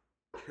himself.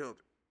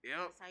 Killed it.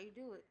 Yep. That's how you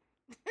do it.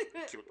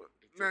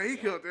 He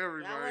killed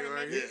everybody. Y'all want to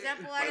make an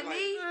example out of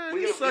me?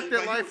 He sucked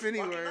at life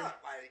anyway.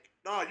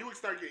 No, you would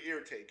start getting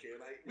irritated, kid.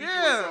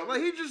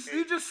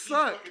 He just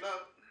sucked.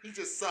 He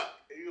just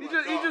sucked. He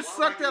just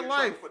sucked at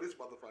life. For this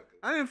motherfucker.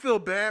 I didn't feel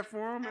bad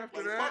for him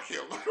after that. Fuck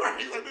him.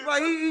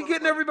 Like he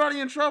getting everybody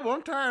in trouble.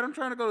 I'm tired. I'm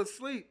trying to go to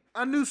sleep.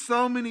 I knew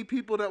so many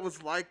people that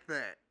was like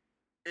that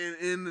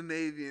in the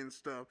Navy and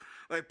stuff.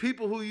 Like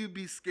people who you'd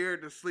be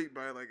scared to sleep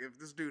by. Like if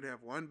this dude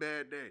have one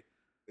bad day.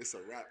 It's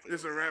a wrap.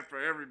 It's a wrap for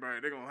everybody.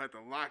 They're gonna have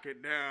to lock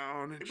it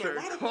down and try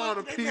to call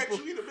the people.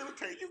 You in the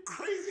military? You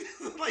crazy?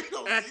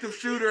 Active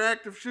shooter.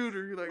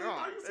 You're like,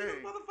 you see this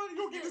motherfucker? You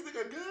gonna get this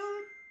nigga a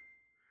gun?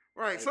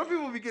 Right. Some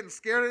people be getting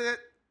scared of that.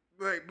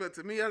 Like, but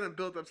to me, I done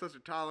built up such a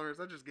tolerance.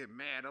 I just get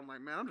mad. I'm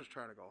like, man, I'm just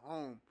trying to go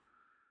home.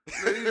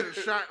 You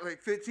just shot like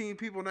 15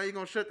 people. Now you're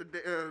gonna shut the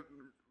day.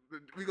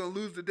 We gonna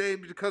lose the day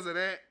because of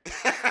that.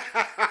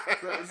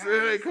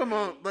 Hey, come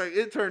on, like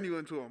it turned you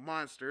into a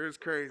monster. It's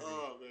crazy.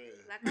 Oh man.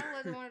 Like I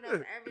wasn't one of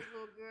those average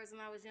little girls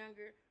when I was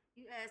younger.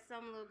 You ask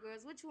some little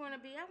girls, what you want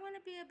to be? I want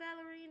to be a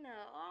ballerina.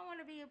 Oh, I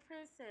want to be a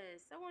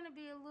princess. I want to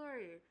be a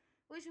lawyer.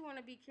 What you want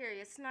to be,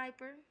 Carrie? A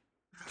sniper?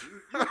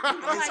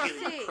 I'm like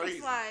 6. It's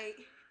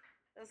like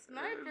a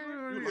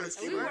sniper.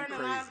 We weren't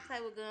allowed to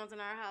play with guns in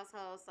our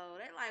household, so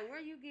they like,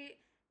 where you get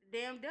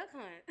damn duck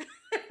hunt?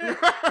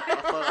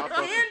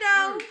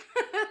 Nintendo.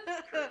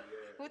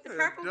 With the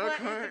purple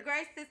button, the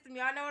gray system.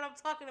 Y'all know what I'm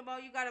talking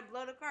about. You gotta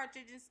blow the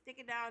cartridge and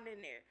stick it down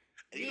in there.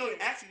 And you know,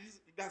 actually,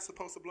 you're not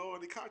supposed to blow on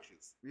the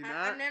cartridge.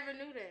 I never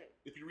knew that.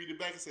 If you read it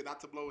back, it said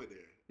not to blow in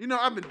there. You know,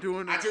 I've been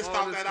doing that. I just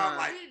found that out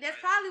like that's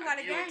probably why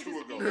the games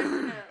used to be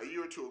messing up. A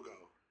year or two ago.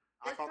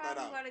 That's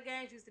probably why the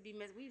games used to be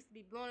messed. We used to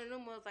be blowing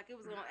them up like it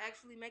was gonna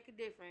actually make a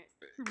difference.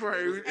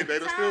 Right. It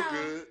made us feel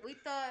good. We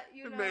thought,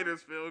 you know. It made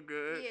us feel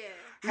good.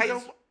 Yeah.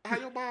 How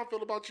your mom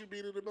feel about you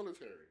being in the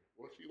military?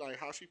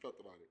 How she felt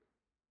about it?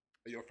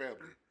 And your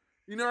family?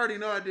 You know, already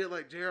know I did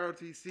like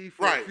JROTC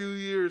for a few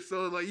years,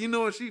 so like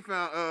when she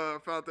found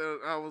that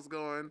I was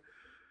going,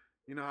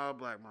 you know how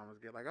black mamas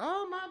get like,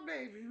 oh my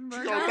baby,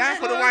 she go back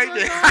for the white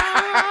day.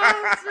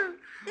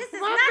 This is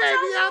my not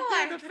baby your out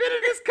there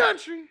defending this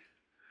country.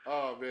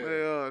 Oh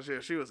man, yeah,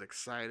 she was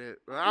excited.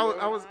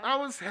 I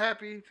was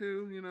happy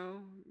too. You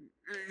know,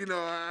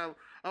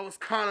 I was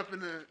caught up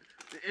in the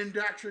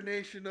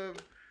indoctrination of,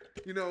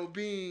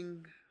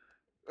 being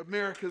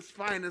America's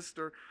finest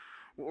or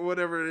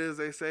whatever it is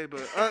they say,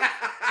 but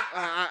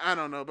I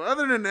don't know. But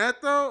other than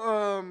that,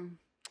 though,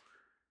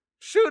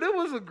 shoot, it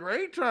was a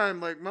great time.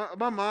 Like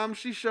my mom,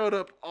 she showed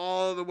up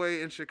all the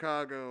way in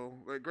Chicago,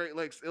 like Great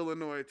Lakes,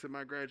 Illinois, to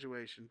my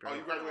graduation. Oh,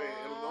 you graduated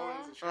in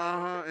Illinois? In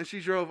Chicago? And she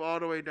drove all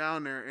the way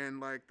down there, and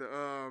like the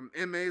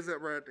MAs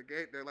that were at the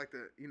gate, they're like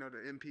the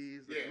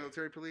MPs, the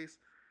military police.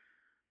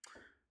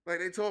 Like,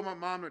 they told my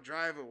mom to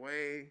drive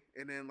away,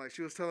 and then, like,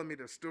 she was telling me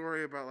the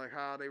story about, like,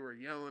 how they were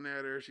yelling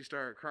at her. She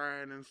started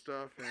crying and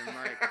stuff, and,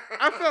 like,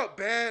 I felt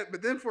bad,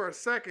 but then for a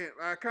second,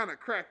 I kind of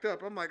cracked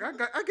up. I'm like, I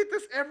get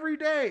this every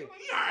day. You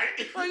all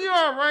right? Like, you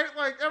all right?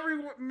 Like,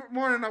 every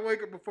morning I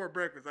wake up before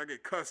breakfast, I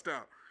get cussed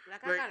out.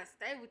 Like, I gotta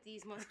stay with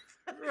these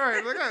motherfuckers.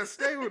 Right, like, I gotta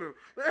stay with them.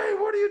 Like, hey,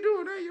 what are you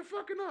doing? Hey, you're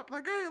fucking up.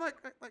 Like, hey,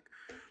 like,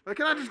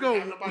 can I just go?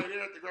 Nobody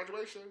there at the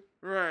graduation?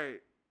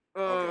 Right.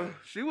 Okay.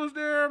 She was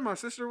there. My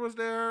sister was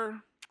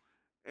there.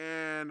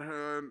 and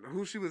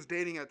who she was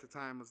dating at the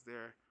time was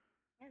there.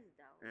 That's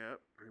dope. Yep,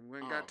 and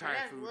went and got Thai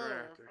That's food love.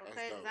 right after.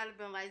 Okay, because I'd have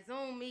been like,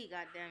 Zoom me,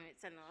 goddammit,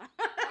 to know.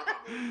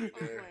 I'm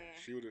playing.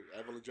 She would have,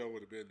 Evelyn Joe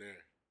would have been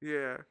there.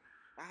 Yeah.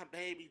 My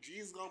baby,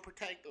 Jesus gonna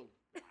protect them.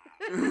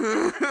 Shut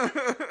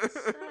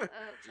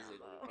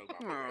up,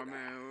 Oh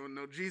man,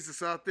 no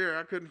Jesus out there.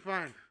 I couldn't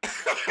find him.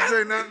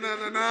 Say not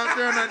out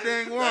there on that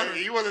dang water.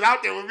 He wasn't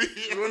out there with me.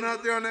 He wasn't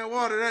out there on that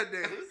water that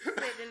day.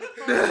 Sitting in the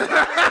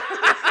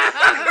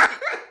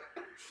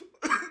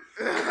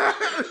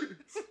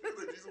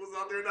Jesus was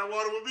out there in that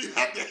water with me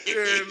that day.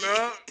 Yeah,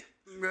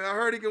 no. I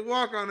heard he could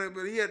walk on it,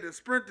 but he had to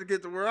sprint to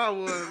get to where I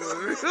was.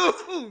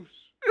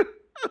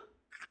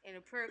 And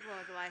the prayer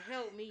cloth like,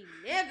 help me,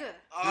 nigga.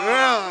 Oh,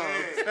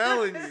 I'm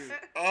telling you.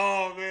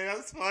 Oh man,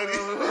 that's funny.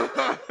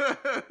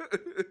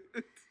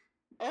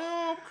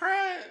 Oh, I'm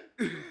crying.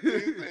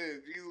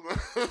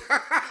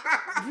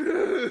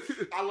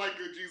 I like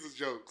good Jesus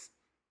jokes.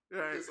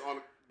 Right.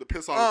 The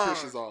piss all the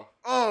Christians off.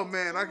 Oh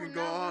man, I can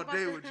go all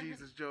day with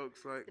Jesus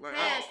jokes. Like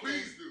oh,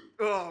 please do.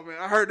 Oh man,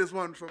 I heard this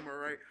one somewhere.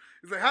 Right?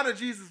 He's like, how did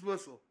Jesus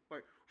whistle?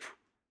 Like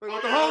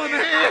with the hole in the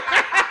head.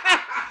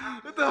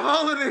 With the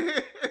hole in the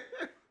head.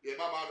 Yeah,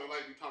 my mom don't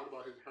like me talking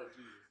about her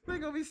Jesus. We're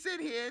gonna be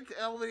sitting here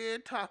over there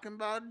talking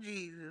about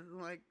Jesus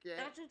like that.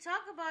 Don't you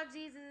talk about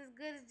Jesus as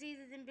good as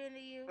Jesus and been to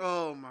you.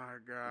 Oh my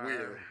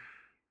God.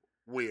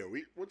 Where?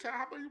 What time?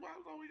 How many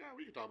miles we got?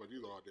 We can talk about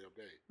Jesus all damn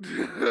day.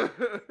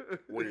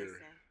 Where?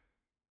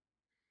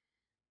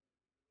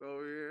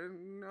 Oh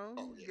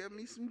yeah, get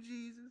me some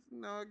Jesus.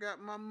 I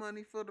got my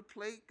money for the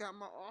plate, got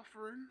my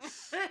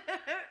offerings.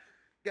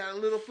 Got a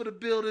little for the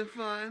building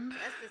fund.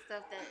 That's the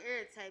stuff that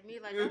irritate me.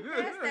 Like, don't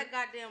pass that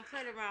goddamn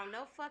plate around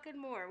no fucking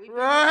more. We've been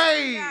right.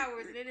 here 3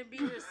 hours and it'll be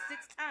here 6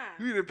 times.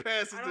 You done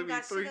passed it to me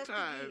 3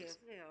 times.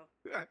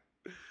 Trying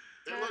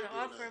to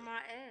offer my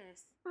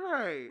ass.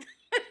 Right.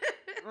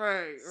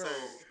 right. So,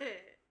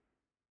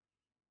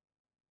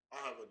 I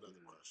have another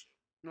question.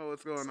 No,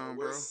 what's going on,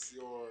 bro? What's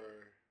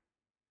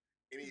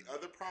any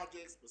other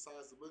projects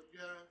besides the book you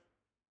have?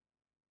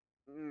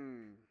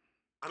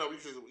 I know we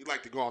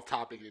like to go off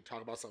topic and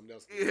talk about something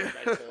else. Yeah.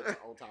 Back to our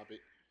own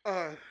topic.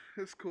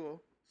 It's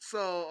cool.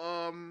 So,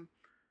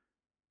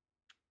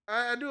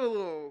 I do a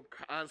little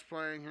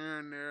cosplaying here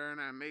and there,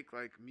 and I make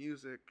like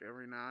music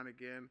every now and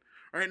again.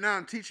 Right now,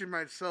 I'm teaching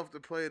myself to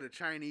play the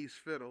Chinese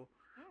fiddle.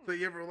 So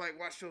you ever like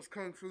watch those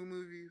kung fu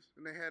movies,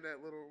 and they had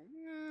that little.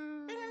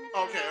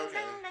 Okay.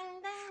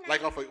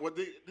 Like off of what?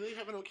 Do they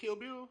have it on Kill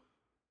Bill?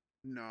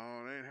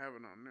 No, they didn't have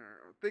it on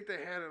there. I think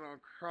they had it on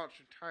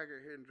Crouching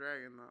Tiger, Hidden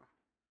Dragon though.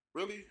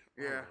 Really?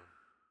 Yeah.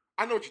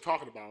 I know what you're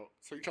talking about.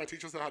 So you trying to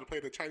teach yourself how to play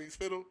the Chinese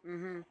fiddle?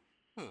 Mm-hmm.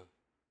 Huh.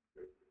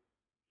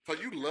 So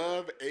you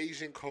love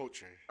Asian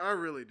culture. I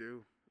really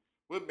do.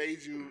 What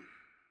made you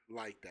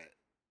like that?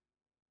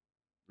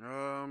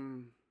 I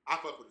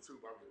fuck with it too,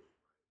 but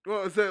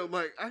well, is that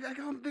like I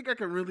don't think I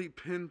can really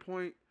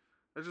pinpoint.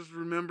 I just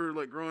remember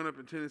like growing up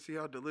in Tennessee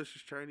how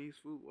delicious Chinese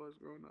food was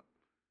growing up.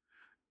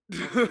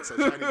 So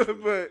Chinese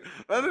food. But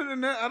other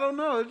than that, I don't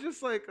know. It's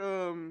just like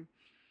it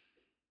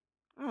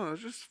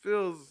just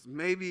feels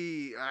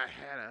maybe I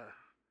had a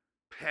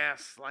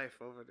past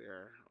life over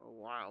there a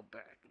while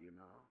back,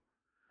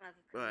 Like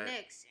a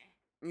connection.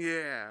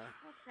 Yeah.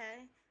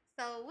 Okay.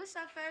 So, what's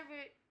your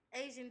favorite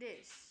Asian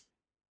dish?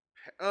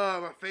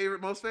 My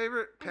most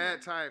favorite?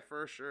 Pad Thai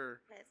for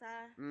sure. Pad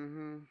Thai?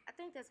 Mm-hmm. I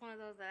think that's one of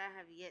those that I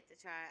have yet to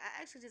try.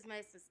 I actually just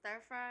made some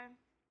stir fry,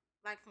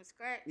 like from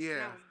scratch. Yeah.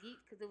 And I was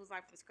geeked because it was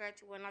like from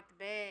scratch. It wasn't out the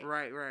bag.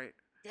 Right.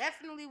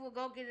 Definitely will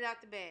go get it out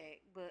the bag,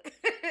 but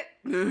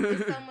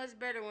it's so much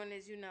better when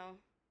it's,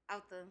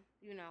 out the,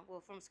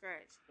 from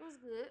scratch. It was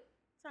good.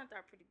 Turned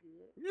out pretty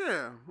good.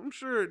 Yeah, I'm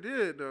sure it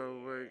did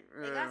though. Like,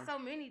 they got so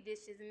many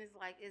dishes, and it's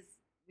like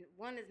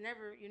one is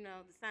never,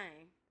 the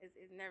same.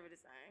 It's never the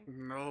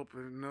same. Nope,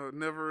 no, it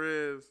never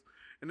is.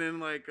 And then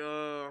like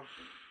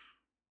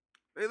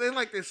they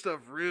like this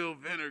stuff real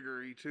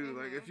vinegary too. Mm-hmm.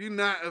 Like if you're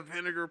not a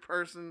vinegar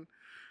person,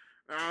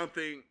 I don't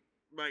think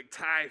like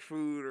Thai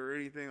food or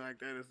anything like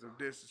that is the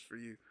dishes for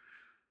you.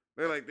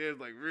 They're like there's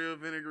like real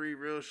vinegary,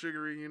 real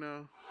sugary,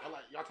 Y'all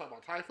talking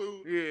about Thai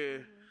food? Yeah.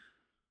 Mm-hmm.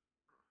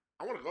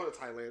 I want to go to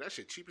Thailand. That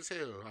shit cheap as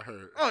hell, I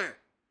heard. Oh yeah,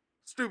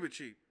 stupid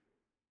cheap.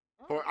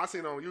 Or I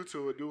seen on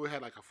YouTube a dude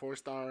had like a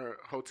 4-star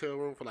hotel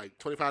room for like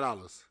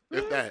 $25,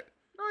 if that.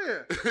 Oh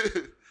yeah,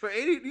 for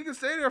 80, you can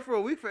stay there for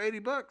a week for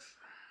 $80.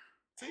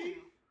 See?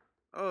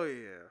 Oh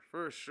yeah,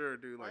 for sure,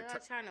 dude. Like y'all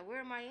trying to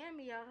wear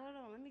Miami, y'all. Hold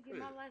on, let me get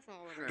my life in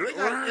order. Do they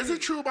got, is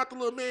it true about the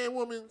little man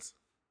woman's?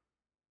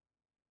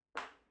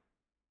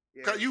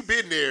 Yes. Cause you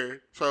been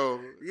there,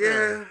 so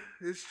yeah,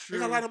 it's true.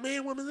 There's a lot of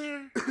man women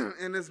there,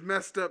 and it's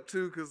messed up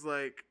too, cause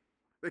like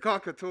they call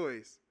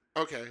katoys.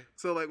 Okay,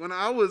 so like when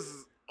I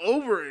was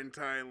over in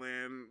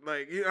Thailand,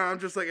 like I'm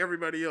just like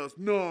everybody else.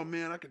 No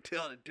man, I can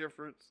tell the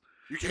difference.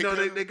 You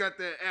can't. They got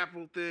that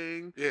apple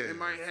thing. Yeah, they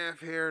might have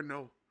hair.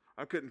 No,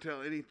 I couldn't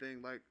tell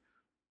anything. Like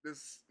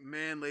this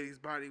lady's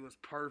body was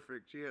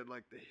perfect. She had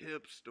like the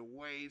hips, the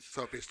waist.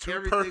 So if it's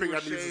too perfect,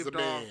 that means it's a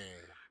man.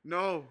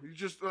 No, you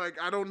just like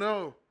I don't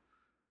know.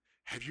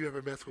 Have you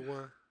ever messed with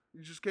one?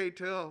 You just can't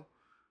tell.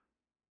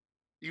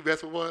 You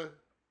messed with one?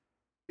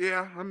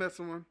 Yeah, I met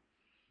someone.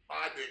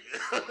 I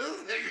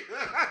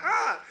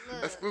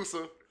nigga.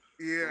 Exclusive.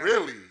 Yeah.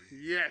 Really?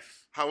 Yes.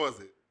 How was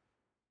it?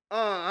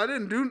 I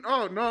didn't do.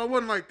 Oh no, it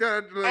wasn't like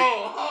that. Like,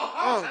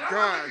 oh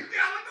God.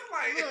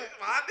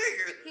 My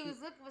nigga. He was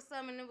looking for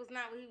something and it was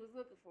not what he was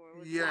looking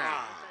for.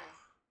 Yeah.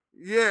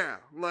 Yeah,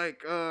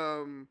 like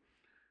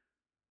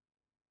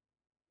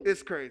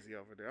it's crazy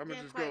over there. I'm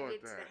gonna just go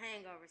with that. To the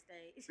hangover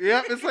stage.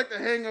 Yep, it's like the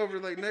hangover.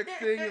 Like next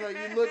thing,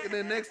 you look, and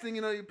then next thing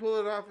you know, you pull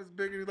it off. It's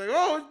bigger. You're like,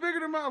 oh, it's bigger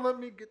than mine. Let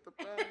me get the.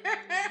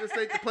 This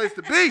ain't the place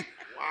to be.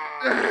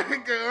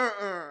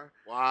 Wow.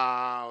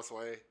 Wow,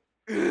 Sway.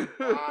 I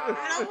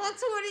don't want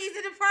two of these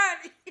in the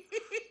party.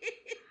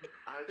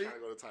 I ain't trying to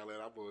go to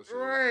Thailand. I'm bullshit.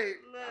 Right.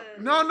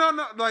 No.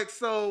 Like,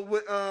 so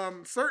with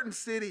certain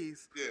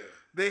cities, yeah,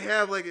 they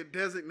have like it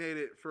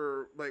designated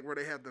for like where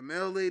they have the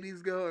male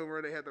ladies go and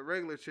where they have the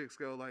regular chicks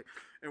go. Like,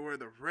 and where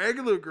the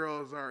regular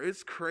girls are,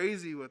 it's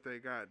crazy what they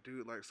got,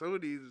 dude. Like, some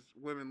of these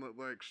women look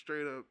like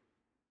straight up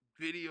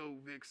video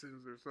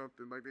vixens or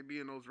something. Like they be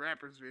in those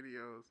rappers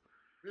videos.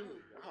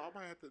 Really? I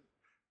might have to.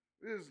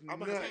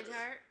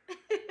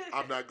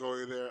 I'm not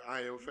going there.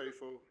 I am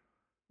faithful.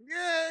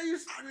 Yeah,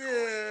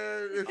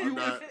 if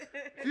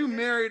you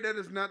married, that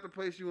is not the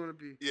place you want to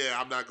be. Yeah,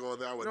 I'm not going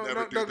there. I would never do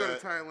that. Don't go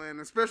to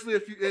Thailand, especially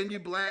if you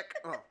black.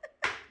 Oh,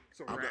 it's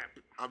a wrap.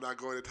 I'm not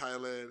going to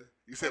Thailand.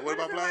 You said what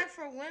about black? Like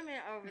for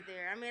women over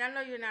there? I mean, I know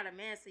you're not a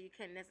man, so you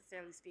can't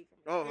necessarily speak from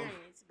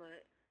experience,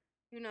 but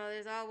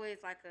there's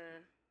always like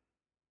a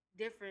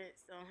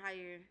difference on how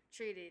you're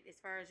treated as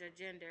far as your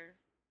gender.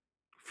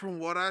 From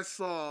what I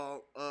saw,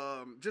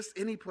 just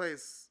any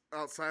place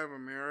outside of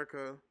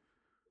America,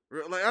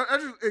 like I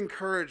just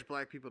encourage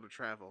black people to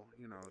travel.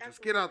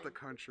 Just get out the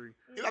country.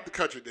 Get out the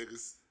country,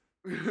 niggas.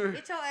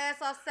 Get your ass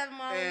off 7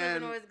 Mile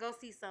in Illinois. Go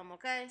see something,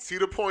 okay?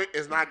 Cedar Point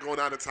is not going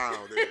out of town.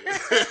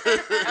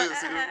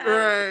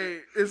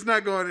 Right, it's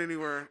not going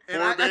anywhere.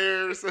 Four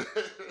Bears. West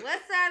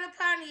side of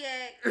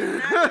Pontiac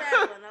is not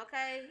traveling,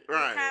 okay?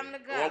 Right. It's time to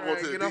go.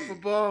 Right, get off the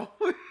ball.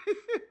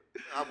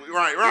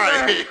 Right.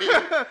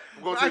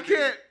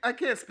 I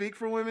can't speak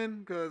for women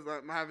because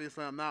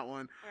obviously I'm not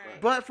one.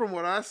 Right. But from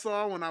what I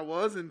saw when I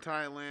was in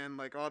Thailand,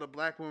 like all the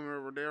black women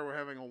over there were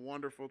having a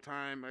wonderful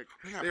time. Like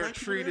they were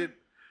treated.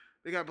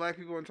 They got black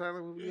people in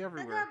Thailand. We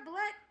everywhere. They got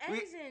black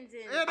Asians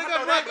in. Yeah, they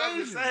got black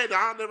Asians.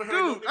 I never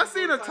heard. Dude, I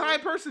seen a Thai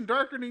person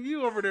darker than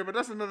you over there, but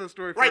that's another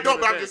story. Right, no,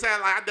 but I'm just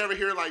saying, like, I never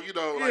hear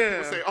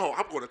people say, "Oh,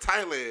 I'm going to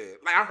Thailand."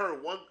 Like I heard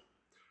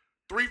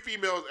 3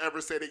 females ever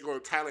say they go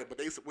to Thailand, but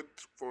they went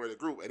for the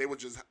group, and they were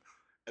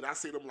and I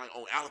see them like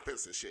on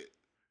elephants and shit,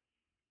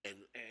 and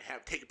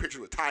have taking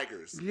pictures with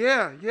tigers.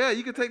 Yeah,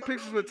 you can take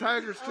pictures with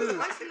tigers too.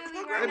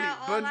 Unfortunately, right now,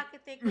 all I can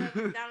think of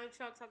is Donald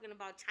Trump talking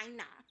about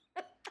China.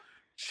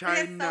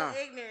 China.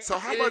 So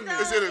how much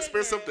is it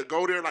expensive to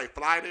go there? Like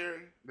fly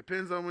there?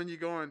 Depends on when you're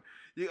going.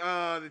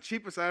 The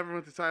cheapest I ever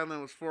went to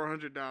Thailand was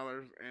 $400,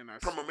 and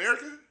from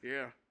America.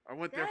 Yeah, I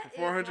went there for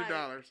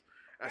 $400.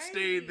 I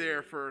stayed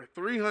there for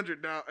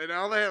 $300, and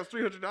all I had was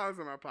 $300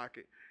 in my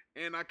pocket,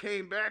 and I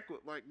came back with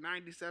like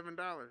 $97.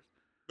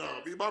 No,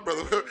 me and my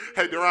brother,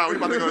 hey, Duran, we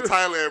about to go to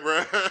Thailand,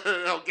 bro.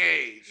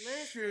 Okay.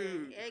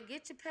 Listen,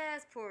 get your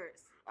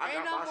passports.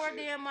 Ain't no more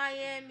damn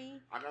Miami.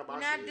 We're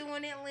not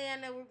doing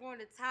Atlanta. We're going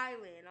to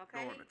Thailand,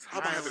 okay? I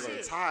might have to go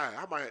to Thai.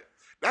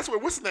 That's where,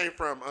 what's the name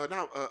from?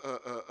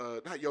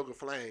 Not Yoga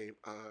Flame.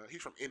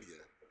 He's from India.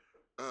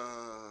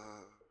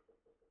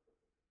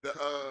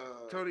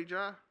 Tony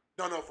Jaa?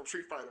 No, from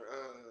Street Fighter.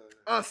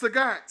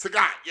 Sagat.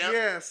 Sagat, yeah.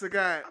 Yeah,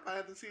 Sagat. I might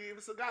have to see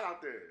even Sagat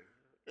out there.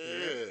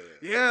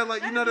 Yeah,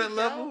 like that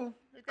level.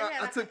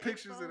 I took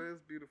pictures of it.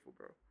 It's beautiful,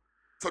 bro.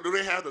 So do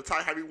they have the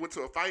Thai? Have you went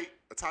to a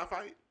Thai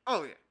fight?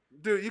 Oh yeah,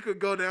 dude. You could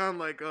go down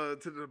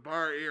to the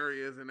bar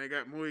areas, and they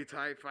got Muay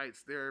Thai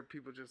fights there.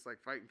 People just like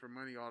fighting for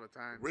money all the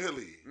time.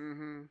 Really?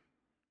 Mm-hmm.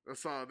 I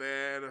saw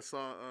that. I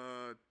saw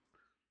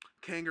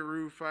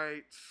kangaroo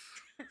fights.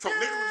 So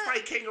niggas was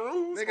fighting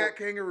kangaroos? They got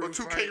kangaroo fights.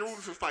 Or 2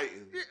 kangaroos was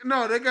fighting? Yeah,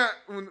 no, they got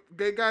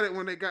it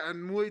when they got a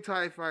Muay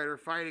Thai fighter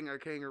fighting a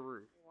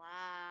kangaroo.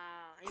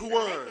 Who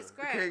won?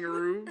 The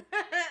kangaroo.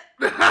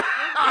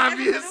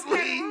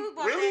 Obviously.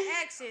 Really?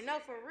 Action. No,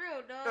 for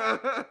real,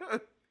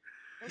 dog.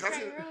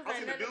 Kangaroos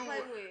ain't nothing to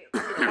play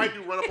with. The white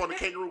dude run up on the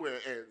kangaroo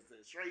and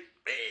straight,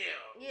 bam.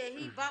 Yeah,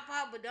 he bop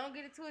out, but don't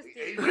get it twisted.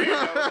 He ran,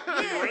 though.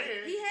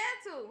 He had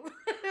to.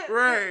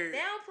 Right. They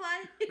don't play.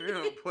 They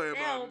don't play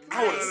about it.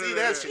 I want to see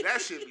that shit.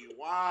 That shit be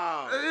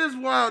wild. It is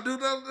wild, dude.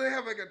 They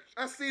have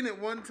I seen it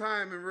one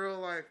time in real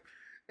life.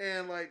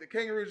 And, the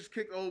kangaroo just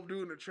kicked the old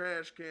dude in the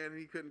trash can, and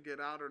he couldn't get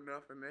out or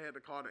nothing. They had to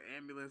call the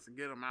ambulance and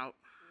get him out.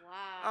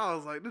 Wow. I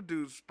was like, this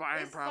dude's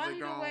spine probably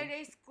gone. It's funny the way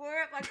they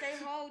square up, they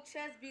whole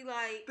chest be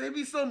like... They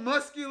be so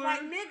muscular.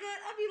 Like, nigga,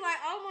 I be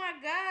like, oh my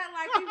God,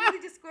 he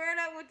really just squared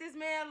up with this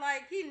man,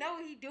 he know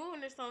what he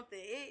doing or something.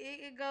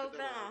 It goes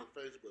down.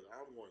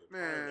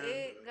 Man.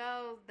 It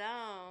goes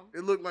down.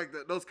 It looked like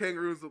those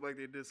kangaroos look like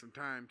they did some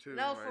time, too.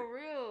 No, for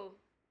real.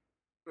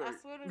 I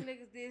swear them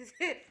niggas did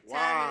time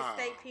Wow. in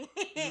the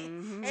state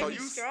pen. Mhm. They So be you-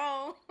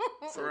 strong.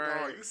 So, Right.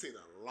 dog, you seen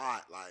a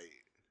lot. Like,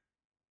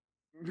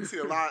 you see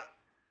a lot.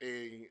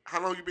 And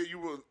how long you been? You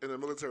were in the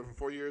military for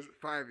 4 years?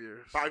 5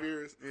 years. 5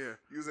 years? Yeah.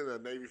 You was in the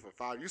Navy for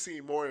 5. You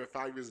seen more in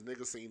 5 years.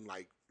 Niggas seen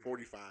like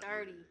 45.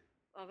 30.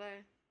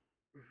 Okay.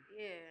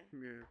 Yeah.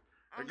 Yeah.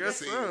 I'm guess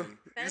just- so. You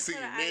That's seen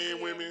for the men,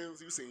 idea. women.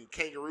 You seen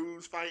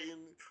kangaroos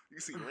fighting. You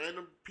seen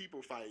random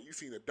people fight. You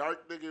seen a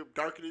dark nigga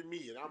darker than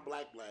me, and I'm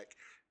black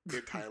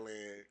in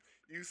Thailand.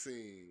 You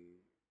seen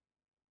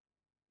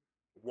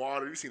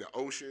water. You seen the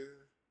ocean.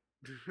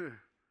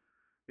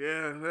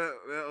 Yeah,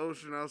 that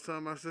ocean. I was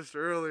telling my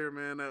sister earlier,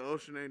 man. That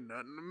ocean ain't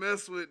nothing to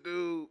mess with,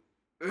 dude.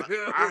 I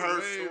heard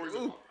Man, stories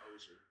ooh. about the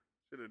ocean.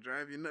 It'll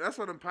drive you nuts. That's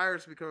why them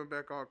pirates be coming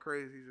back all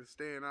crazy, just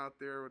staying out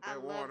there with I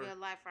that love water. your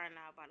life right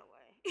now, by the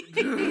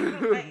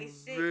way. Like,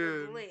 shit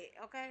Man. is lit,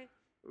 okay?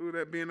 Ooh,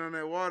 that being on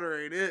that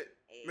water ain't it.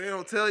 They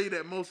don't tell you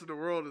that most of the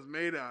world is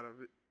made out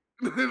of it.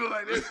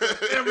 Like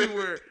it's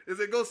everywhere. They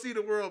say go see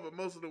the world, but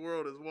most of the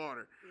world is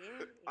water.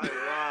 Yeah. Like,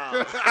 I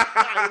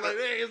wow. was like,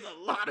 there's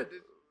a lot of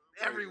this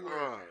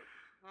everywhere.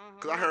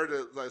 Because I heard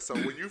that, like, so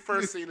when you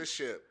first seen a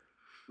ship,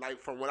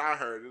 like, from what I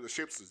heard, the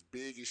ships is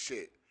big as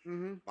shit.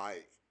 Mm-hmm.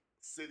 Like,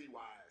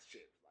 city-wide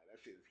ships. Like,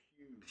 that shit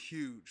is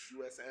huge.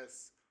 Huge.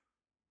 USS,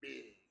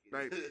 big.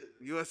 Like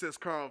USS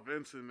Carl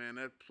Vinson, man.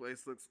 That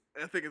place looks.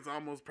 I think it's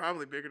almost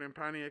probably bigger than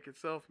Pontiac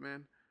itself,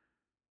 man.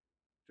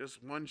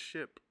 Just one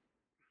ship.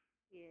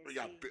 Yeah, We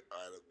got see.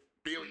 a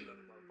billion of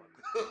them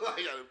motherfuckers.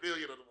 We got a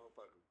billion of them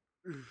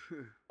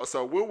motherfuckers. Oh,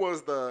 so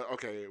what's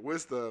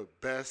the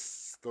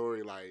best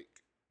story, like,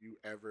 you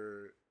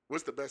ever,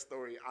 what's the best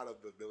story out of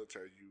the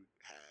military you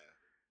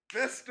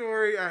have? Best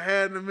story I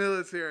had in the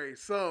military.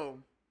 So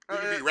You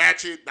can be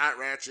ratchet, not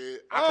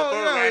ratchet. I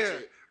prefer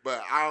ratchet,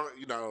 but I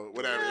don't,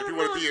 whatever. Yeah, if you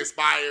want to be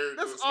inspired,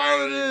 that's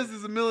inspiring. all it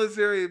is the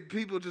military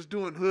people just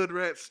doing hood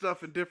rat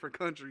stuff in different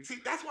countries. See,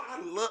 that's why I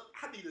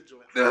need to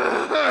join.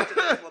 I ratchet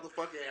ass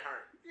motherfucker ain't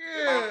hurt.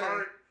 If I'm Yeah.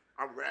 hurt,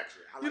 I'm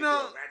ratchet. I like You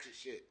know- doing ratchet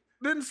shit.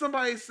 Didn't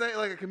somebody say,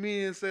 like a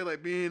comedian say,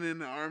 like being in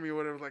the army or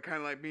whatever, like kind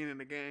of like being in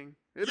the gang?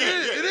 It Yeah,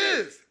 is. yeah, It it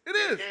is. It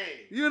is. Gang.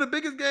 You're in the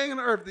biggest gang on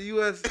earth, the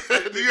U.S.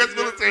 The U.S.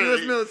 military.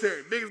 U.S.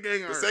 military, biggest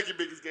gang on The earth. second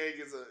biggest gang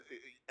is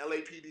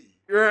LAPD.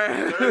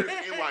 Right. Third is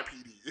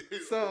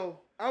NYPD.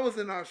 So I was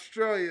in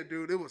Australia,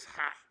 dude. It was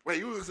hot. Wait,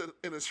 you was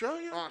in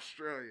Australia?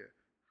 Australia,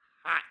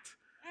 hot.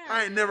 Damn,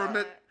 I ain't never God.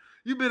 met.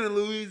 You been in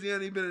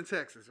Louisiana, you been in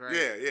Texas, right?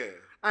 Yeah, yeah.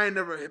 I ain't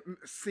never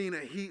seen a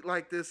heat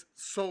like this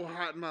so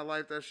hot in my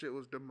life. That shit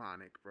was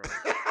demonic, bro.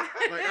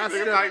 Like I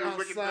stepped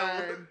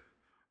outside,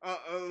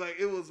 like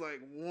it was like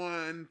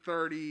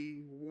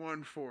 130,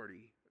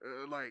 140.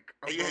 Like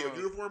And you had your above.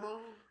 uniform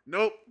on?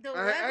 Nope. The I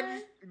weather?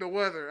 just, the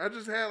weather. I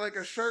just had like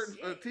a shirt,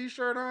 a Shit.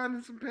 t-shirt on,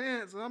 and some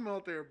pants, and I'm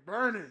out there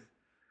burning.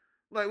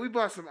 Like we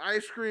bought some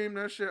ice cream.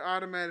 That shit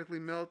automatically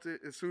melted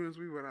as soon as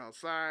we went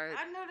outside.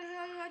 I know the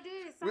hell y'all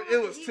did. It Sound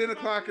like was the 10 heat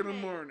o'clock in the on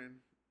morning,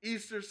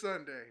 Easter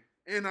Sunday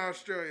in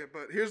Australia.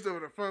 But here's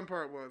the fun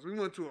part was we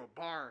went to a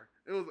bar.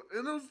 It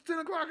was 10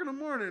 o'clock in the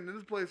morning, and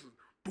this place was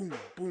boom,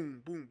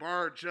 boom, boom,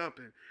 bar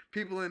jumping,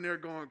 people in there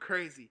going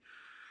crazy.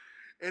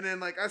 And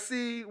then like I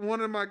see one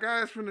of my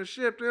guys from the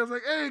ship. They was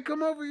like, "Hey,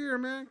 come over here,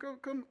 man.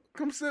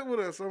 Come sit with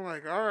us." I'm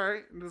like, "All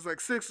right." And there's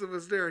like 6 of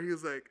us there. He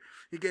was like,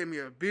 he gave me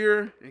a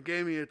beer and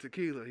gave me a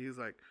tequila. He was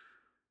like,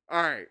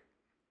 "All right,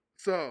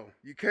 so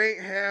you can't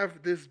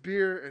have this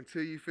beer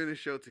until you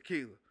finish your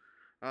tequila."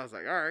 I was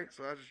like, "All right."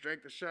 So I just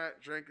drank the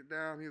shot, drank it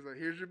down. He was like,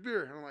 "Here's your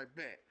beer." And I'm like,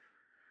 "Bet."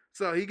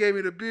 So he gave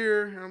me the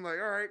beer, and I'm like,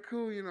 "All right,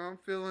 cool. You know, I'm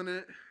feeling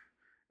it."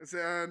 I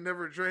said I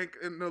never drank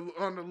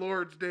on the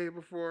Lord's Day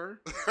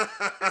before,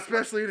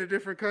 especially in a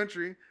different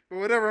country. But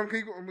whatever, I'm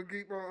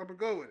gonna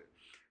go with it.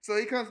 So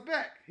he comes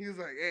back. He was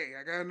like, "Hey,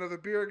 I got another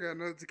beer, got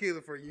another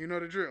tequila for you. You know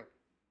the drill."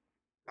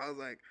 I was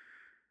like,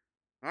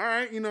 "All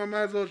right, you know, I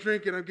might as well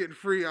drink it. I'm getting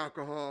free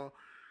alcohol,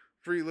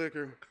 free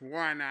liquor.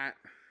 Why not?"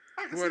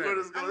 I can see Whatever. where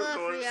this is I going.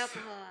 love free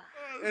alcohol.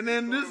 And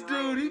then this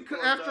dude,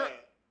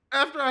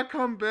 after I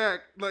come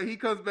back, like he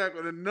comes back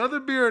with another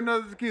beer,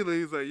 another tequila.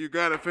 He's like, "You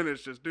gotta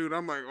finish this, dude."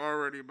 I'm like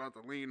already about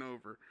to lean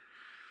over.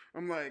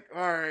 I'm like,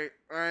 "All right."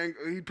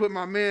 He put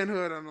my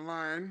manhood on the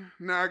line.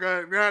 Now I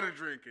gotta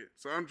drink it.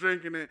 So I'm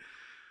drinking it.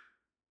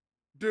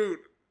 Dude,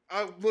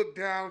 I look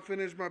down,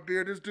 finish my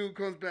beer. This dude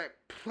comes back,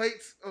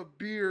 plates of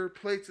beer,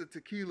 plates of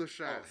tequila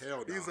shots. Oh,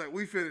 hell no. He's like,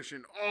 "We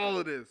finishing all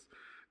of this."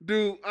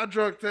 Dude, I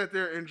sat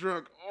there and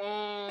drunk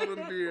all the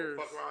beers.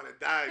 Fuck around and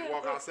die and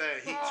walk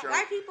outside heat stroke.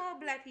 White people or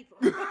black people?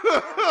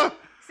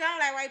 Sound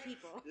like white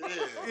people. Yeah.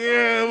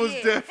 Yeah, it was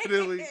Yeah.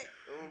 definitely.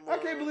 I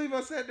can't believe I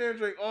sat there and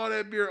drank all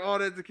that beer, all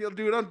that tequila.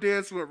 Dude, I'm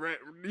dancing with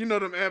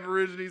them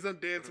Aborigines. I'm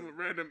dancing with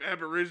random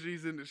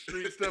Aborigines in the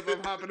street stuff.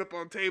 I'm hopping up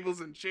on tables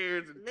and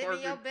chairs and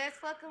Living your twerking, best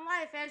fucking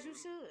life as you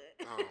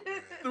should.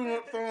 Oh, man.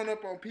 throwing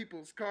up on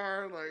people's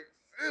car. Like,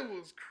 it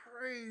was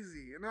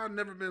crazy. And I've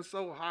never been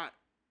so hot.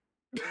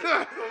 It's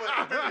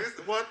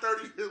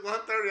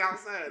 1:30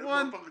 outside. This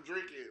One- motherfucker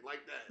drinking like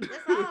that.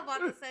 That's all I'm about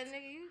to say,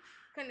 nigga. You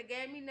couldn't have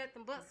gave me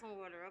nothing but some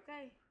water,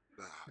 okay?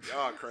 Nah,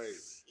 y'all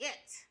crazy.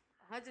 Shit.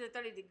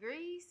 130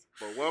 degrees.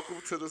 But welcome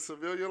to the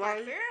civilian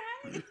life.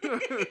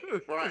 Fahrenheit.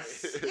 Right.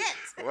 Shit.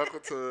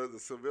 Welcome to the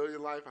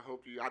civilian life. I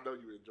know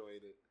you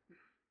enjoyed it.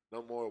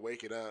 No more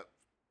waking up,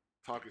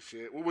 talking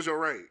shit. What was your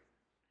rank?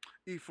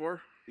 E4.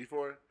 E4?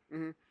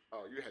 Mm-hmm.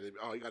 Oh,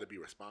 you got to be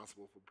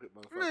responsible for putting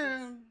motherfuckers.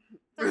 Man.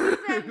 So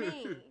what does that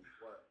mean?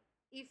 What?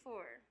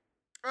 E4.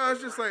 Oh,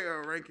 it's just like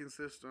a ranking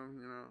system,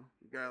 you know.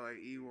 You got like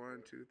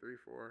E1, 2, 3,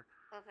 4.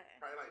 Okay.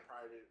 Probably like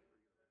private.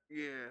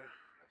 Yeah.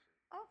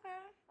 Okay.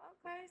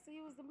 So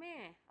you was the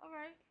man. All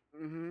right.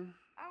 Mm-hmm.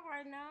 All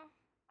right now.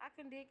 I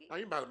can dig it. Now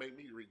you about to make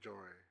me rejoin.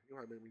 You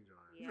want to make me join?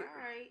 Yeah,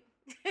 all right.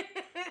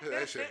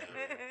 That shit.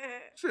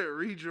 Shit,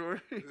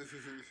 rejoin.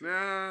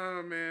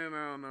 Nah, man,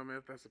 I don't know, man,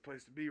 if that's the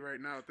place to be right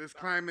now with this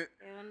climate.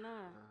 Hell no.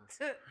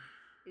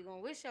 You're going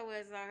to wish your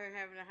ass out here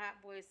having a hot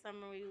boy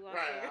summer when you out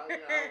Right.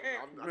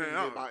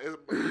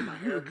 here. My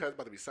haircut's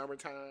about to be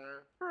summertime.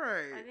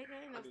 Right. Like, nigga,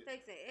 ain't no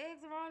steaks and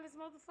eggs around this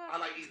motherfucker. I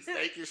like eating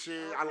steak and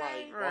shit. Okay. I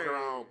like Right. walking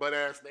around butt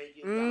ass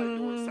naked. I like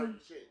doing certain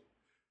shit.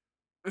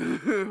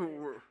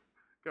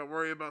 Got to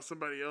worry about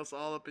somebody else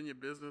all up in your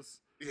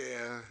business.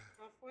 Yeah.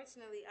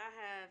 Unfortunately, I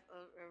have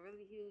a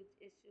really huge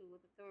issue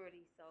with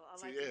authority, so I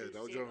like See, to do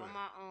don't shit join. on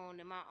my own,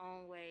 in my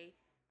own way.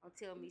 Don't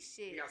tell me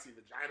shit. You gotta see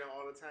vagina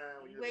all the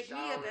time. When You you're wake in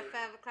the me up shower.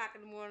 at 5 o'clock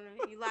in the morning,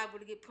 you liable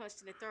to get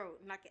punched in the throat.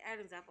 Knock your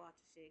Adam's apple out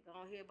your shit. Go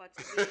on here about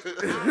your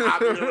business.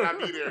 I'll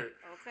be there.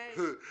 Okay.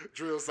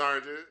 Drill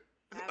sergeant.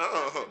 5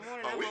 o'clock in the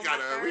morning, I'm We on got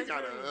my a third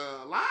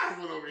room. live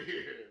one over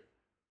here.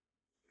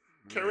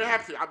 Carrie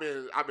Hapsey,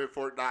 I'm in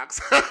Fort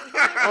Knox.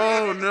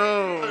 Oh,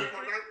 no. What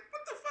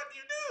the fuck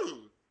you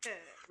do?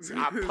 See,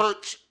 I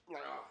punch.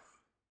 Like,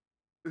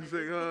 It's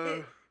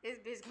like, This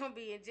bitch gonna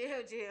be in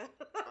jail.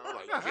 I'm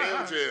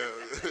like, jail.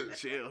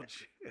 jail.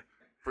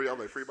 Free, I'm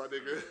like, free my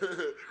nigga.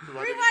 Free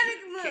my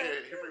nigga, look.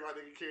 Free my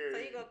nigga, So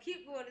Carrie. you gonna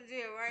keep going to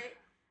jail, right?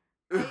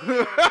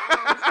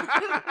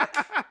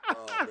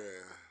 Oh, man.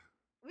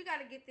 We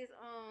gotta get this.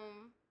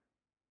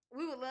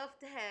 We would love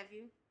to have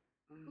you.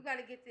 We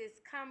gotta get this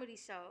comedy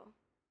show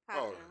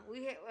popping.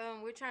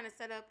 We're trying to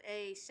set up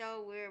a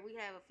show where we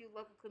have a few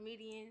local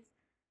comedians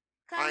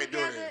come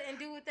together and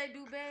do what they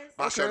do best.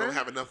 My show don't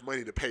have enough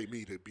money to pay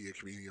me to be a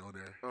comedian on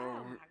there.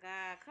 Oh my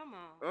God, come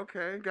on.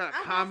 Okay, got a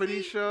I'm comedy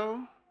gonna see-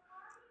 show.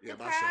 Yeah,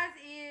 The my show. prize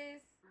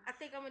is, I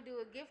think I'm gonna do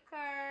a gift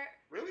card.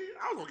 Really?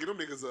 I was gonna get them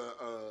niggas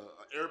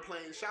a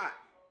airplane shot.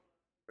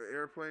 An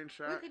airplane We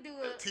shot. could do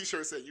A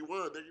t-shirt said you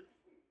won, nigga.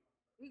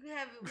 We can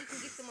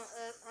get them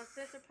a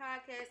Uncensored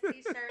Podcast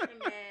T-shirt and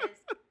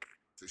mask.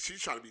 So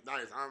she's trying to be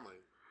nice. I'm like,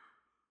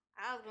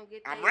 I was gonna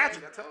get. I'm them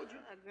ratchet. I told you.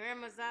 A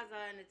Grandma Zaza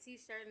and a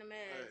T-shirt and a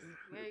mask.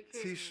 Merry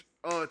Christmas.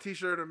 A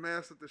t-shirt and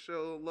mask with the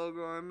show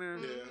logo on there.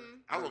 Yeah,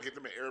 I was gonna get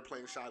them an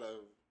airplane shot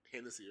of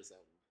Hennessy or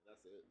something.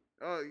 That's it.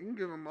 Oh, you can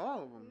give them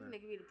all of them You then.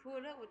 nigga be to pull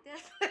it up with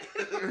that.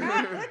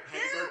 Happy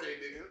birthday,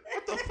 nigga.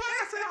 What the fuck?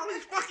 I said all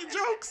these fucking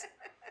jokes.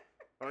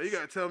 Oh, you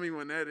gotta tell me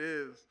when that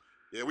is.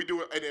 Yeah, we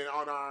do it, and then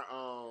on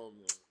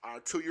our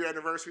 2-year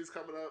anniversary is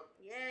coming up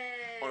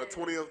Yeah. on the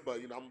 20th.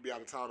 But you know, I'm gonna be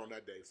out of town on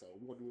that day, so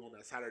we're gonna do it on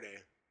that Saturday.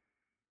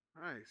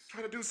 Nice.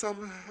 Try to do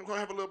something. We're gonna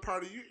have a little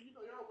party. You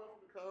know, y'all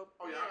welcome to come.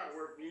 Oh yeah, Yes. I gotta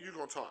work. Me and you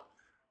gonna talk.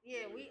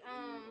 Yeah,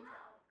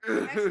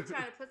 we're actually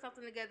trying to put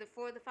something together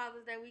for the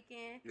Father's Day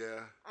weekend.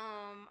 Yeah.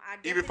 I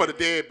Even for the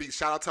definitely- deadbeat.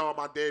 Shout out to all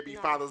my deadbeat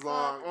No, fathers fuck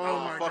long. Oh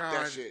my fuck God.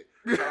 that shit.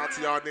 Shout out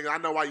to y'all niggas. I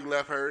know why you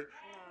left her.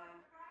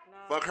 No.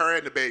 Fuck her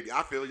and the baby.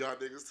 I feel y'all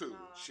niggas too. No.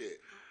 Shit.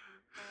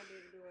 I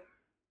didn't do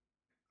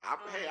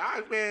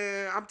it.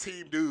 Hey, I'm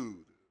team dude.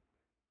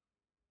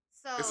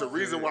 So It's a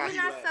reason why we're he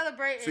not left.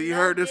 celebrating. So you no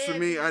heard this from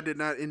me. deadbeats. I did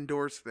not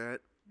endorse that.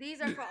 These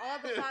are for all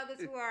the fathers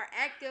who are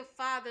active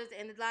fathers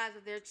in the lives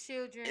of their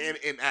children. And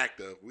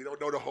inactive. We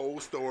don't know the whole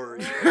story.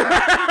 We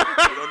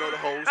don't know the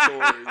whole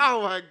story.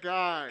 Oh my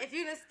God. If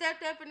you done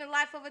stepped up in the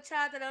life of a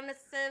child that don't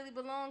necessarily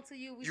belong to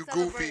you, we You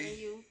celebrating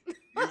goofy. you.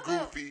 You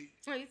goofy.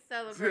 We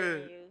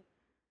celebrating you.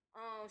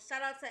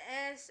 Shout out to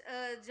Ash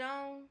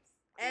Jones,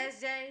 Ash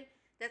J.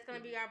 That's gonna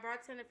be our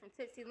bartender from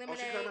Tipsy Oh, Lemonade.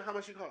 she coming? How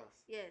much she cost?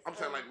 Yes. I'm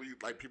saying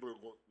like people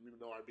don't even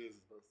know our business,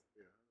 but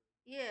yeah.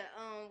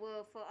 Yeah.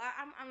 Well,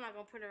 I'm not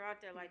gonna put her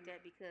out there like that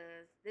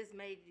because this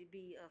may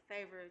be a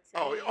favor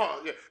to me.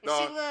 Yeah. And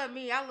No, she love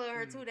me. I love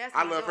her too. That's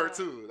I my love her dog.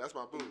 too. That's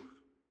my boo.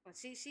 Well,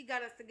 she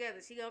got us together.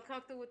 She gonna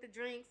come through with the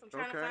drinks. I'm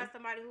trying to Okay. find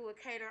somebody who will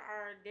cater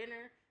our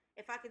dinner.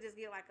 If I could just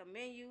get like a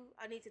menu,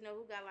 I need to know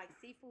who got like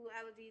seafood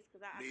allergies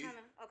because I Me? kind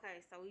of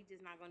so we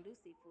just not gonna do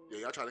seafood.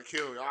 Yeah, y'all trying to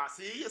kill me.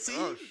 See?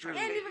 Oh, shoot. It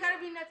ain't even gotta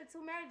be nothing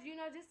too major,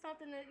 just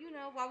something that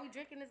while we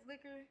drinking this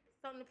liquor,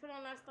 something to put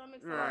on our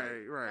stomachs. So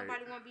Right.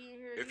 Nobody wanna be in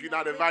here. If you're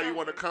not invited, you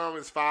want to come,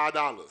 it's $5.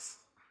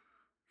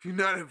 If you're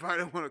not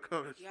invited, want to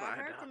come, it's Y'all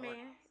heard the $5.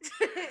 man.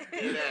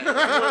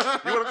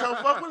 You want to come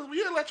fuck with us?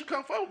 We'll let you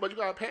come fuck, but you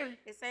gotta pay.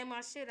 This ain't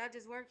my shit. I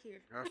just work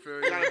here. I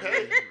feel You gotta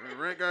pay.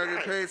 Rent gotta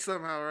get paid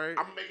somehow, right?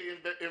 I'm making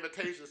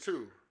invitations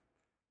too.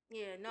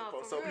 Yeah, no,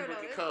 for so real people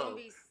though, can it's gonna come.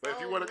 be so But if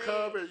you want to lit.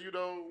 come and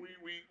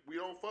we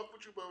don't fuck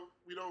with you, but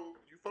we don't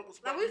you fuck with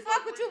Like somebody. we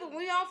fuck with you, but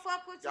we don't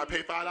fuck with you. Y'all pay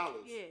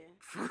 $5.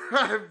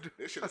 Yeah.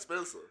 This shit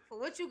expensive. For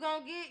what you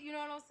gonna get, you know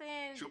what I'm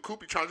saying? Shoot,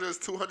 Koopy charges us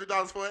 $200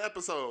 for an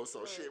episode,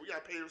 so shit, we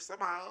gotta pay him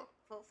somehow.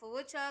 For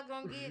what y'all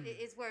gonna get,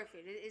 it's worth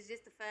it. It's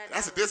just the $5.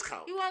 That's a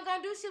discount. You ain't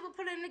gonna do shit but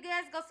put it in the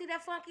gas, go see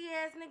that funky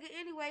ass nigga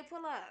anyway.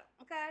 Pull up,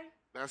 okay?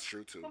 That's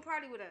true too. Come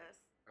party with us.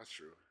 That's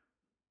true.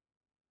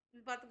 You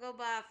about to go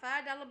buy a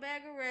 $5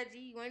 bag of Reggie.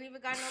 You ain't even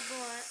got no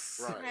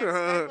blunt.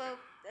 Right.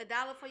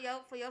 $1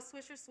 for your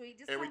Swisher Sweet.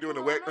 Just And we come doing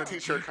the pull wet on up.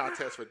 t-shirt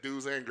contest for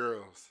dudes and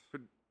girls.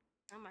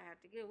 I might have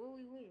to get what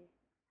we win.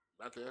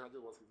 Not there. I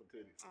just want to see some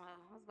titties.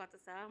 I was about to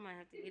say I might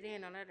have to get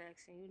in on that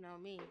action. You know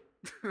me.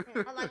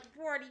 I like to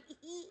party.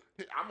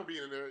 I'm gonna be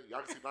in there.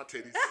 Y'all can see my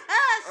titties.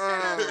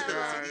 Oh, See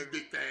God. these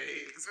big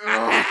things.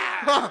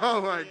 Oh,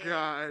 my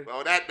God. Well,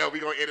 on that note, we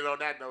gonna end it on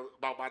that note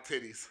about my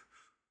titties.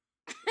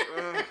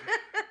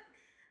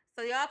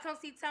 So y'all come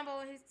see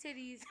Tumbo and his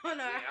titties on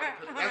our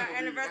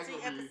anniversary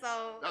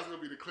episode. That's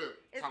gonna be the clip.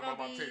 It's Talking gonna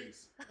about my be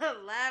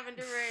titties. live and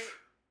direct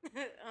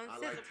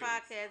Uncensored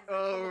Podcast.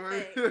 Oh,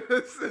 my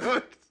Kunpaekut.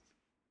 God.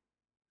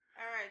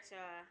 All right,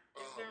 y'all.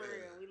 It's been man.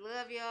 real. We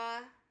love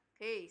y'all.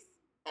 Peace.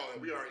 Oh,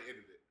 and we already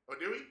ended it. Oh,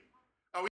 did we?